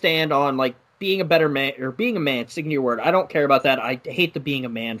taking a stand on, like, being a better man or being a man, sticking to your word. I don't care about that. I hate the being a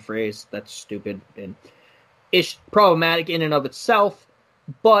man phrase. That's stupid and it's problematic in and of itself.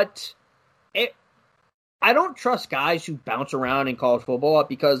 But I don't trust guys who bounce around in college football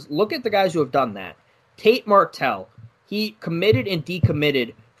because look at the guys who have done that. Tate Martell, he committed and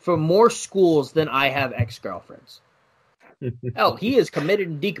decommitted for more schools than I have ex-girlfriends. Hell, he is committed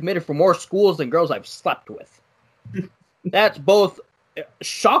and decommitted for more schools than girls I've slept with. That's both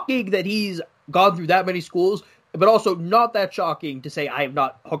shocking that he's gone through that many schools, but also not that shocking to say I have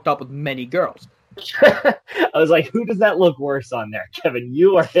not hooked up with many girls. I was like, who does that look worse on there, Kevin?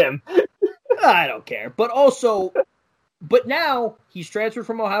 You or him? I don't care. But now he's transferred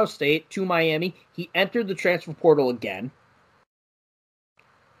from Ohio State to Miami. He entered the transfer portal again.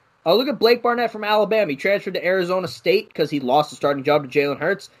 Look at Blake Barnett from Alabama. He transferred to Arizona State because he lost the starting job to Jalen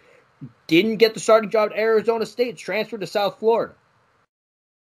Hurts. Didn't get the starting job at Arizona State. Transferred to South Florida.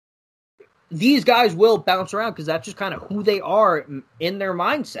 These guys will bounce around because that's just kind of who they are in their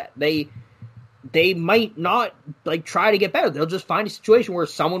mindset. They might not try to get better. They'll just find a situation where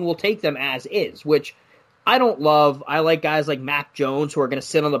someone will take them as is, which I don't love. I like guys like Mac Jones who are going to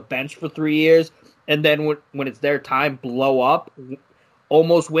sit on the bench for 3 years and then when it's their time, blow up,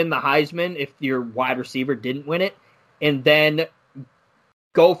 almost win the Heisman if your wide receiver didn't win it, and then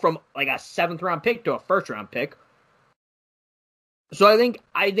go from like a 7th round pick to a 1st round pick. So I think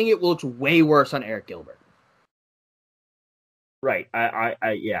it looks way worse on Eric Gilbert. Right. I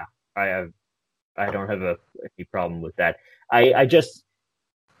don't have any problem with that. I just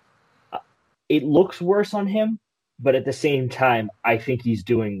it looks worse on him, but at the same time, I think he's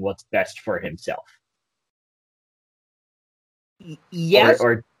doing what's best for himself. Yes,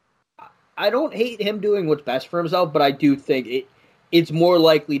 or I don't hate him doing what's best for himself, but I do think it's more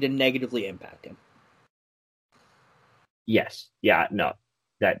likely to negatively impact him. Yes. Yeah. No.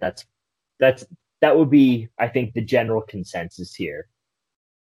 That would be, I think, the general consensus here.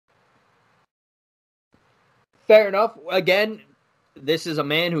 Fair enough. Again, this is a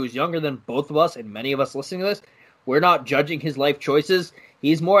man who is younger than both of us and many of us listening to this. We're not judging his life choices.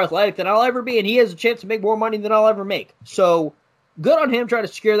 He's more athletic than I'll ever be, and he has a chance to make more money than I'll ever make. So, good on him trying to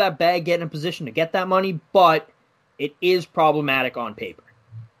secure that bag, get in a position to get that money, but it is problematic on paper.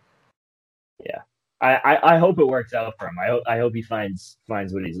 Yeah. I hope it works out for him. I hope he finds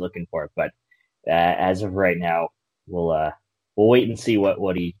what he's looking for. But as of right now, we'll wait and see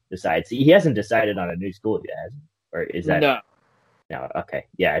what he decides. He hasn't decided on a new school yet, has he? Or is that no? Okay,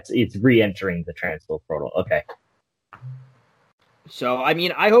 yeah, it's re-entering the transfer portal. Okay. So I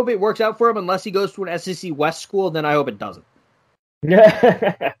mean, I hope it works out for him. Unless he goes to an SEC West school, then I hope it doesn't.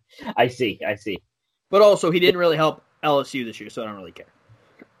 I see. But also, he didn't really help LSU this year, so I don't really care.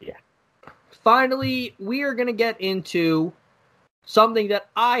 Yeah. Finally, we are going to get into something that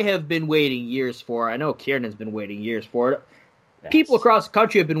I have been waiting years for. I know Kieran has been waiting years for it. Yes. People across the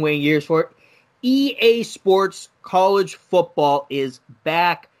country have been waiting years for it. EA Sports College Football is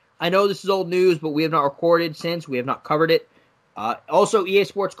back. I know this is old news, but we have not recorded since. We have not covered it. Also, EA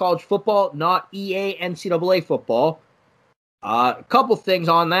Sports College Football, not EA NCAA Football. A couple things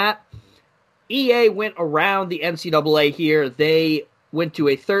on that. EA went around the NCAA here. They went to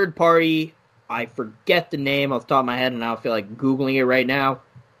a third party. I forget the name off the top of my head, and I feel like Googling it right now.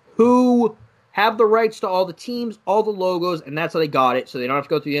 Who have the rights to all the teams, all the logos, and that's how they got it, so they don't have to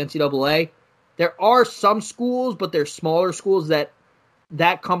go through the NCAA. There are some schools, but they're smaller schools that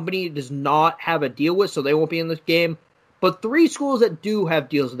company does not have a deal with, so they won't be in this game. But 3 schools that do have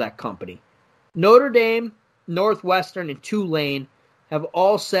deals with that company. Notre Dame, Northwestern, and Tulane have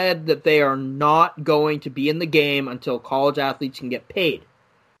all said that they are not going to be in the game until college athletes can get paid.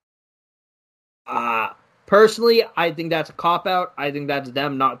 Personally, I think that's a cop-out. I think that's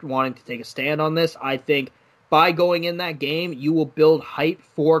them not wanting to take a stand on this. I think by going in that game, you will build hype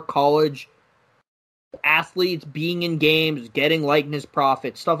for college athletes being in games, getting likeness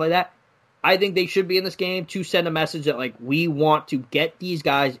profits, stuff like that. I think they should be in this game to send a message that, like, we want to get these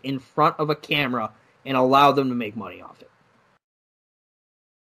guys in front of a camera and allow them to make money off it.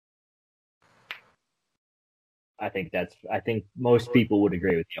 I think most people would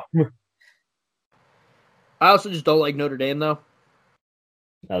agree with you. I also just don't like Notre Dame, though.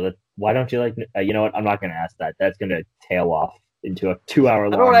 No, why don't you like? You know what? I'm not going to ask that. That's going to tail off into a 2-hour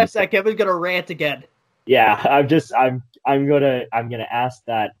long. I don't want to ask that. Kevin's going to rant again. Yeah, I'm gonna ask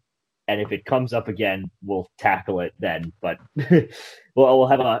that, and if it comes up again, we'll tackle it then. But we'll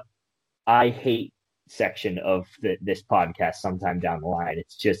have a I hate section of this podcast sometime down the line.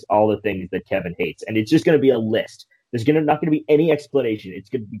 It's just all the things that Kevin hates, and it's just going to be a list. There's not going to be any explanation. It's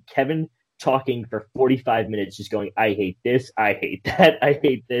going to be Kevin talking for 45 minutes, just going, I hate this, I hate that, I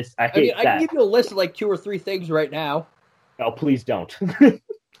hate this, I hate that. I can give you a list of like 2 or 3 things right now. No, please don't.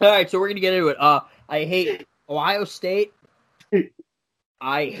 All right, so we're going to get into it. I hate Ohio State.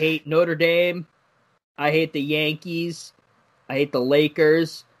 I hate Notre Dame. I hate the Yankees. I hate the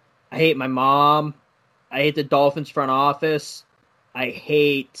Lakers. I hate my mom. I hate the Dolphins front office. I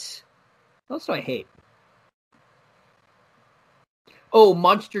hate... What else do I hate? Oh,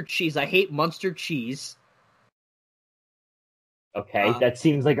 Munster cheese. I hate Munster cheese. Okay, that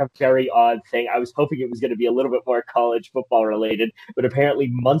seems like a very odd thing. I was hoping it was going to be a little bit more college football related, but apparently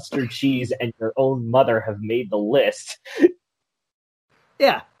Munster cheese and your own mother have made the list.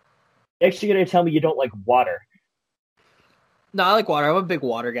 Yeah. Next, you're going to tell me you don't like water. No, I like water. I'm a big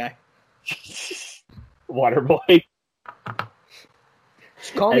water guy. Water boy.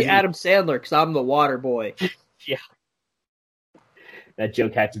 Just call me Adam Sandler because I'm the water boy. Yeah. That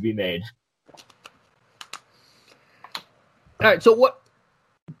joke had to be made. All right, so what?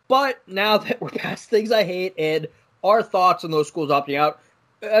 But now that we're past things I hate and our thoughts on those schools opting out,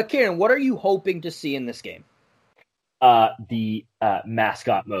 Kieran, what are you hoping to see in this game? The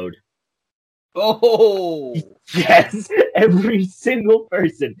mascot mode. Oh! Yes! Every single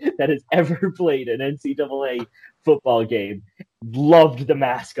person that has ever played an NCAA football game loved the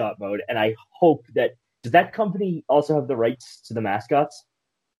mascot mode, and I hope that... Does that company also have the rights to the mascots?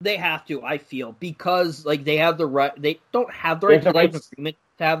 They have to, I feel, because like they have the right. They don't have the right to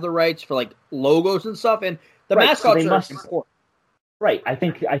have the rights for like logos and stuff, and the mascots are important. Right, I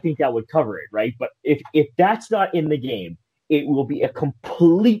think that would cover it, right? But if that's not in the game, it will be a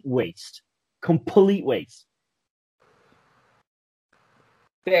complete waste. Complete waste.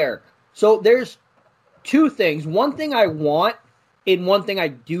 Fair. So there's 2 things. One thing I want, and one thing I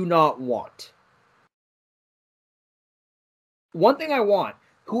do not want. One thing I want.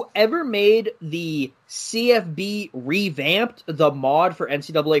 Whoever made the CFB revamped the mod for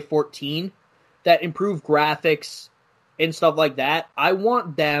NCAA 14 that improved graphics and stuff like that, I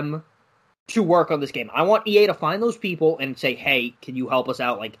want them to work on this game. I want EA to find those people and say, hey, can you help us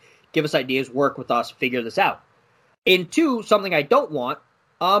out? Like, give us ideas, work with us, figure this out. And 2, something I don't want,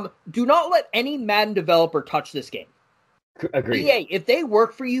 do not let any Madden developer touch this game. Agreed. EA, if they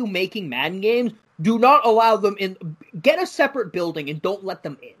work for you making Madden games, do not allow them in. Get a separate building and don't let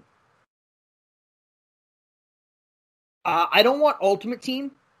them in. I don't want Ultimate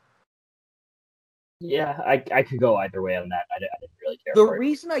Team. Yeah, I could go either way on that. I didn't really care. The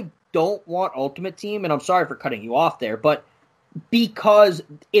reason I don't want Ultimate Team, and I'm sorry for cutting you off there, but because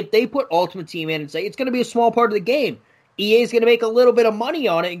if they put Ultimate Team in and say it's going to be a small part of the game, EA is going to make a little bit of money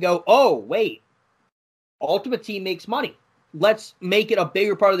on it and go, oh, wait, Ultimate Team makes money. Let's make it a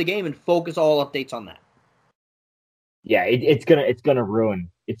bigger part of the game and focus all updates on that. Yeah, it's gonna ruin.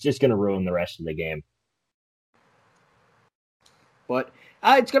 It's just gonna ruin the rest of the game. But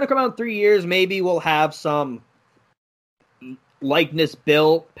it's gonna come out in 3 years. Maybe we'll have some likeness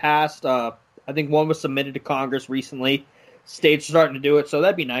bill passed. I think one was submitted to Congress recently. States are starting to do it, so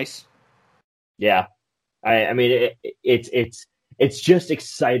that'd be nice. Yeah, I mean it's just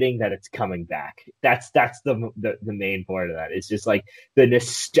exciting that it's coming back. That's the main part of that. It's just like the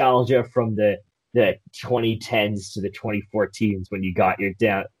nostalgia from the 2010s to the 2014s when you got to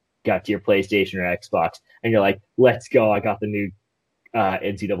your PlayStation or Xbox and you're like, let's go, I got the new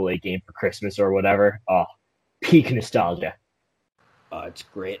NCAA game for Christmas or whatever. Oh, peak nostalgia. It's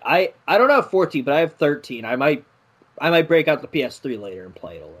great. I don't have 14, but I have 13. I might break out the PS3 later and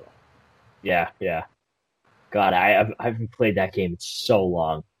play it a little. Yeah. God, I haven't played that game in so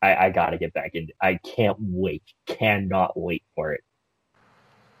long. I gotta get back in. I can't wait. Cannot wait for it.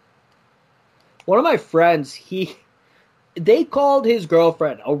 One of my friends, they called his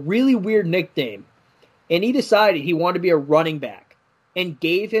girlfriend a really weird nickname, and he decided he wanted to be a running back and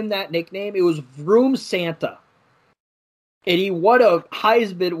gave him that nickname. It was Vroom Santa. And he won a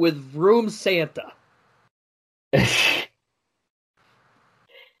Heisman with Vroom Santa.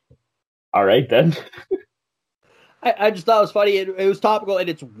 All right, then. I just thought it was funny. It was topical, and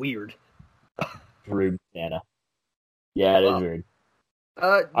it's weird. Vroom Santa. Yeah, it is weird.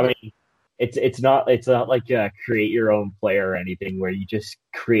 I mean, it's not like create your own player or anything where you just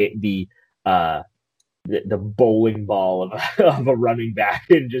create the bowling ball of a running back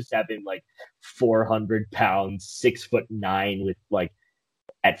and just have him like 400 pounds, 6'9" with like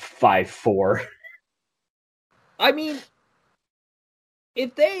at 5'4". I mean,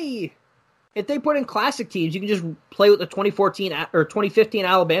 if they put in classic teams, you can just play with the 2014 or 2015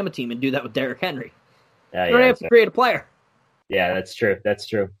 Alabama team and do that with Derrick Henry. You don't have to create a player. Yeah, that's true. That's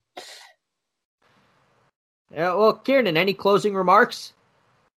true. Yeah, well, Kieran, any closing remarks?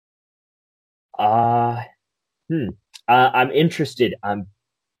 I'm interested. I'm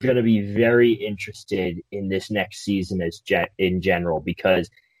going to be very interested in this next season in general, because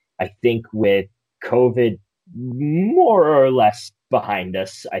I think with COVID more or less behind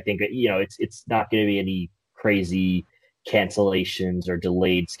us, I think it's not going to be any crazy cancellations or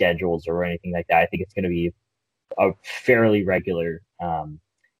delayed schedules or anything like that. I think it's going to be a fairly regular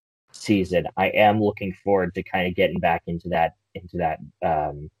season. I am looking forward to kind of getting back into that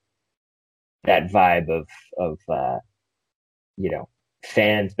vibe of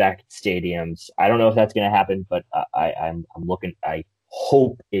fans back at stadiums. I don't know if that's going to happen, but I'm looking. I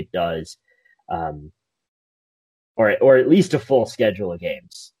hope it does, or at least a full schedule of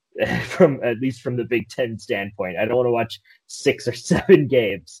games from the Big Ten standpoint. I don't want to watch 6 or 7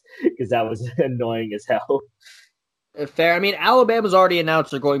 games because that was annoying as hell. Fair. I mean, Alabama's already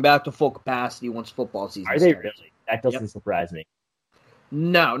announced they're going back to full capacity once football season starts. Are they really? That doesn't surprise me.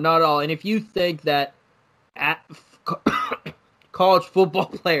 No, not at all. And if you think that college football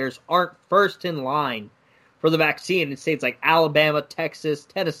players aren't first in line for the vaccine in states like Alabama, Texas,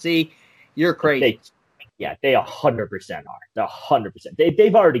 Tennessee, you're crazy. They 100% are. 100%.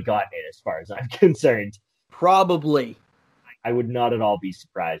 They've already gotten it as far as I'm concerned. Probably. I would not at all be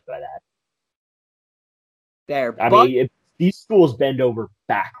surprised by that. Fair. I mean, if these schools bend over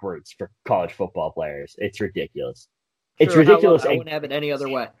backwards for college football players, it's ridiculous. It's ridiculous. I wouldn't have it any other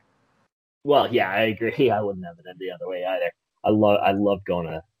way. Well, yeah, I agree. I wouldn't have it any other way either. I love going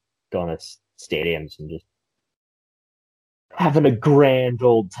to stadiums and just having a grand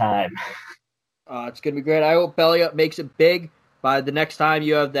old time. It's gonna be great. I hope Belly Up makes it big by the next time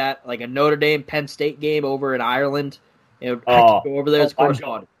you have that, like a Notre Dame Penn State game over in Ireland. Go over there as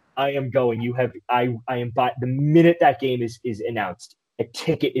correspondent. I am going. I am the minute that game is announced, a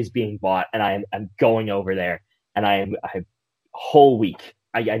ticket is being bought, and I'm going over there. And I have a whole week.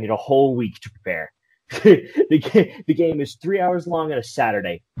 I need a whole week to prepare. The game is 3 hours long on a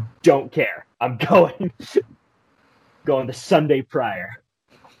Saturday. Don't care. I'm going. Going the Sunday prior.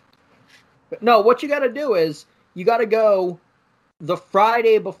 No, what you got to do is you got to go the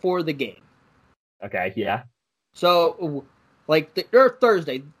Friday before the game. Okay, yeah. So, or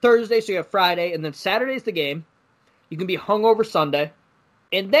Thursday. Thursday, so you have Friday, and then Saturday's the game. You can be hungover Sunday,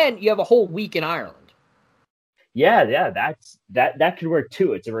 and then you have a whole week in Ireland. Yeah, that could work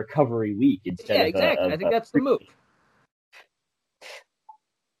too. It's a recovery week instead of exactly. I think that's the move.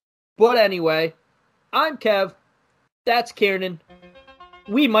 But anyway, I'm Kev. That's Kieran.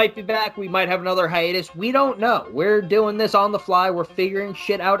 We might be back. We might have another hiatus. We don't know. We're doing this on the fly. We're figuring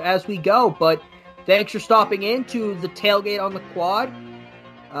shit out as we go. But thanks for stopping in to the Tailgate on the Quad.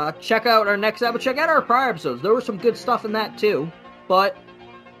 Check out our next episode. Check out our prior episodes. There was some good stuff in that too. But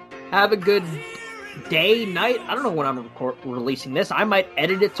have a good day, night. I don't know when I'm releasing this. I might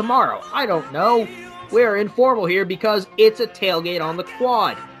edit it tomorrow. I don't know. We're informal here because it's a Tailgate on the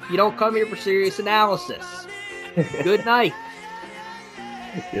Quad. You don't come here for serious analysis. Good night.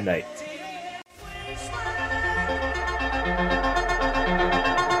 Good night.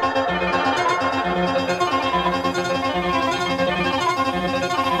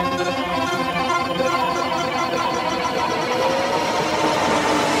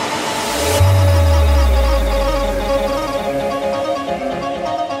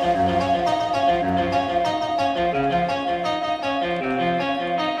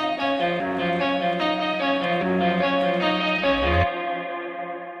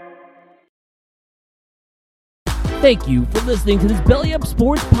 Thank you for listening to this Belly Up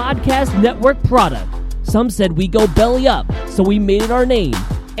Sports Podcast Network product. Some said we go belly up, so we made it our name,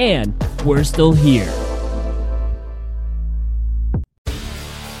 and we're still here.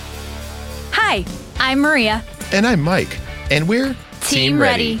 Hi, Hi, I'm Maria. And I'm Mike. And we're Team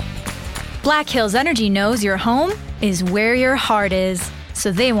Ready. Black Hills Energy knows your home is where your heart is,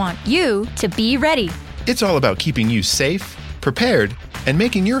 so they want you to be ready. It's all about keeping you safe, prepared, and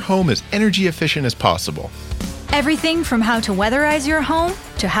making your home as energy efficient as possible. Everything from how to weatherize your home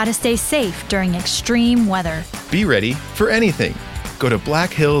to how to stay safe during extreme weather. Be ready for anything. Go to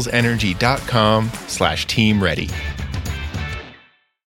blackhillsenergy.com/teamready.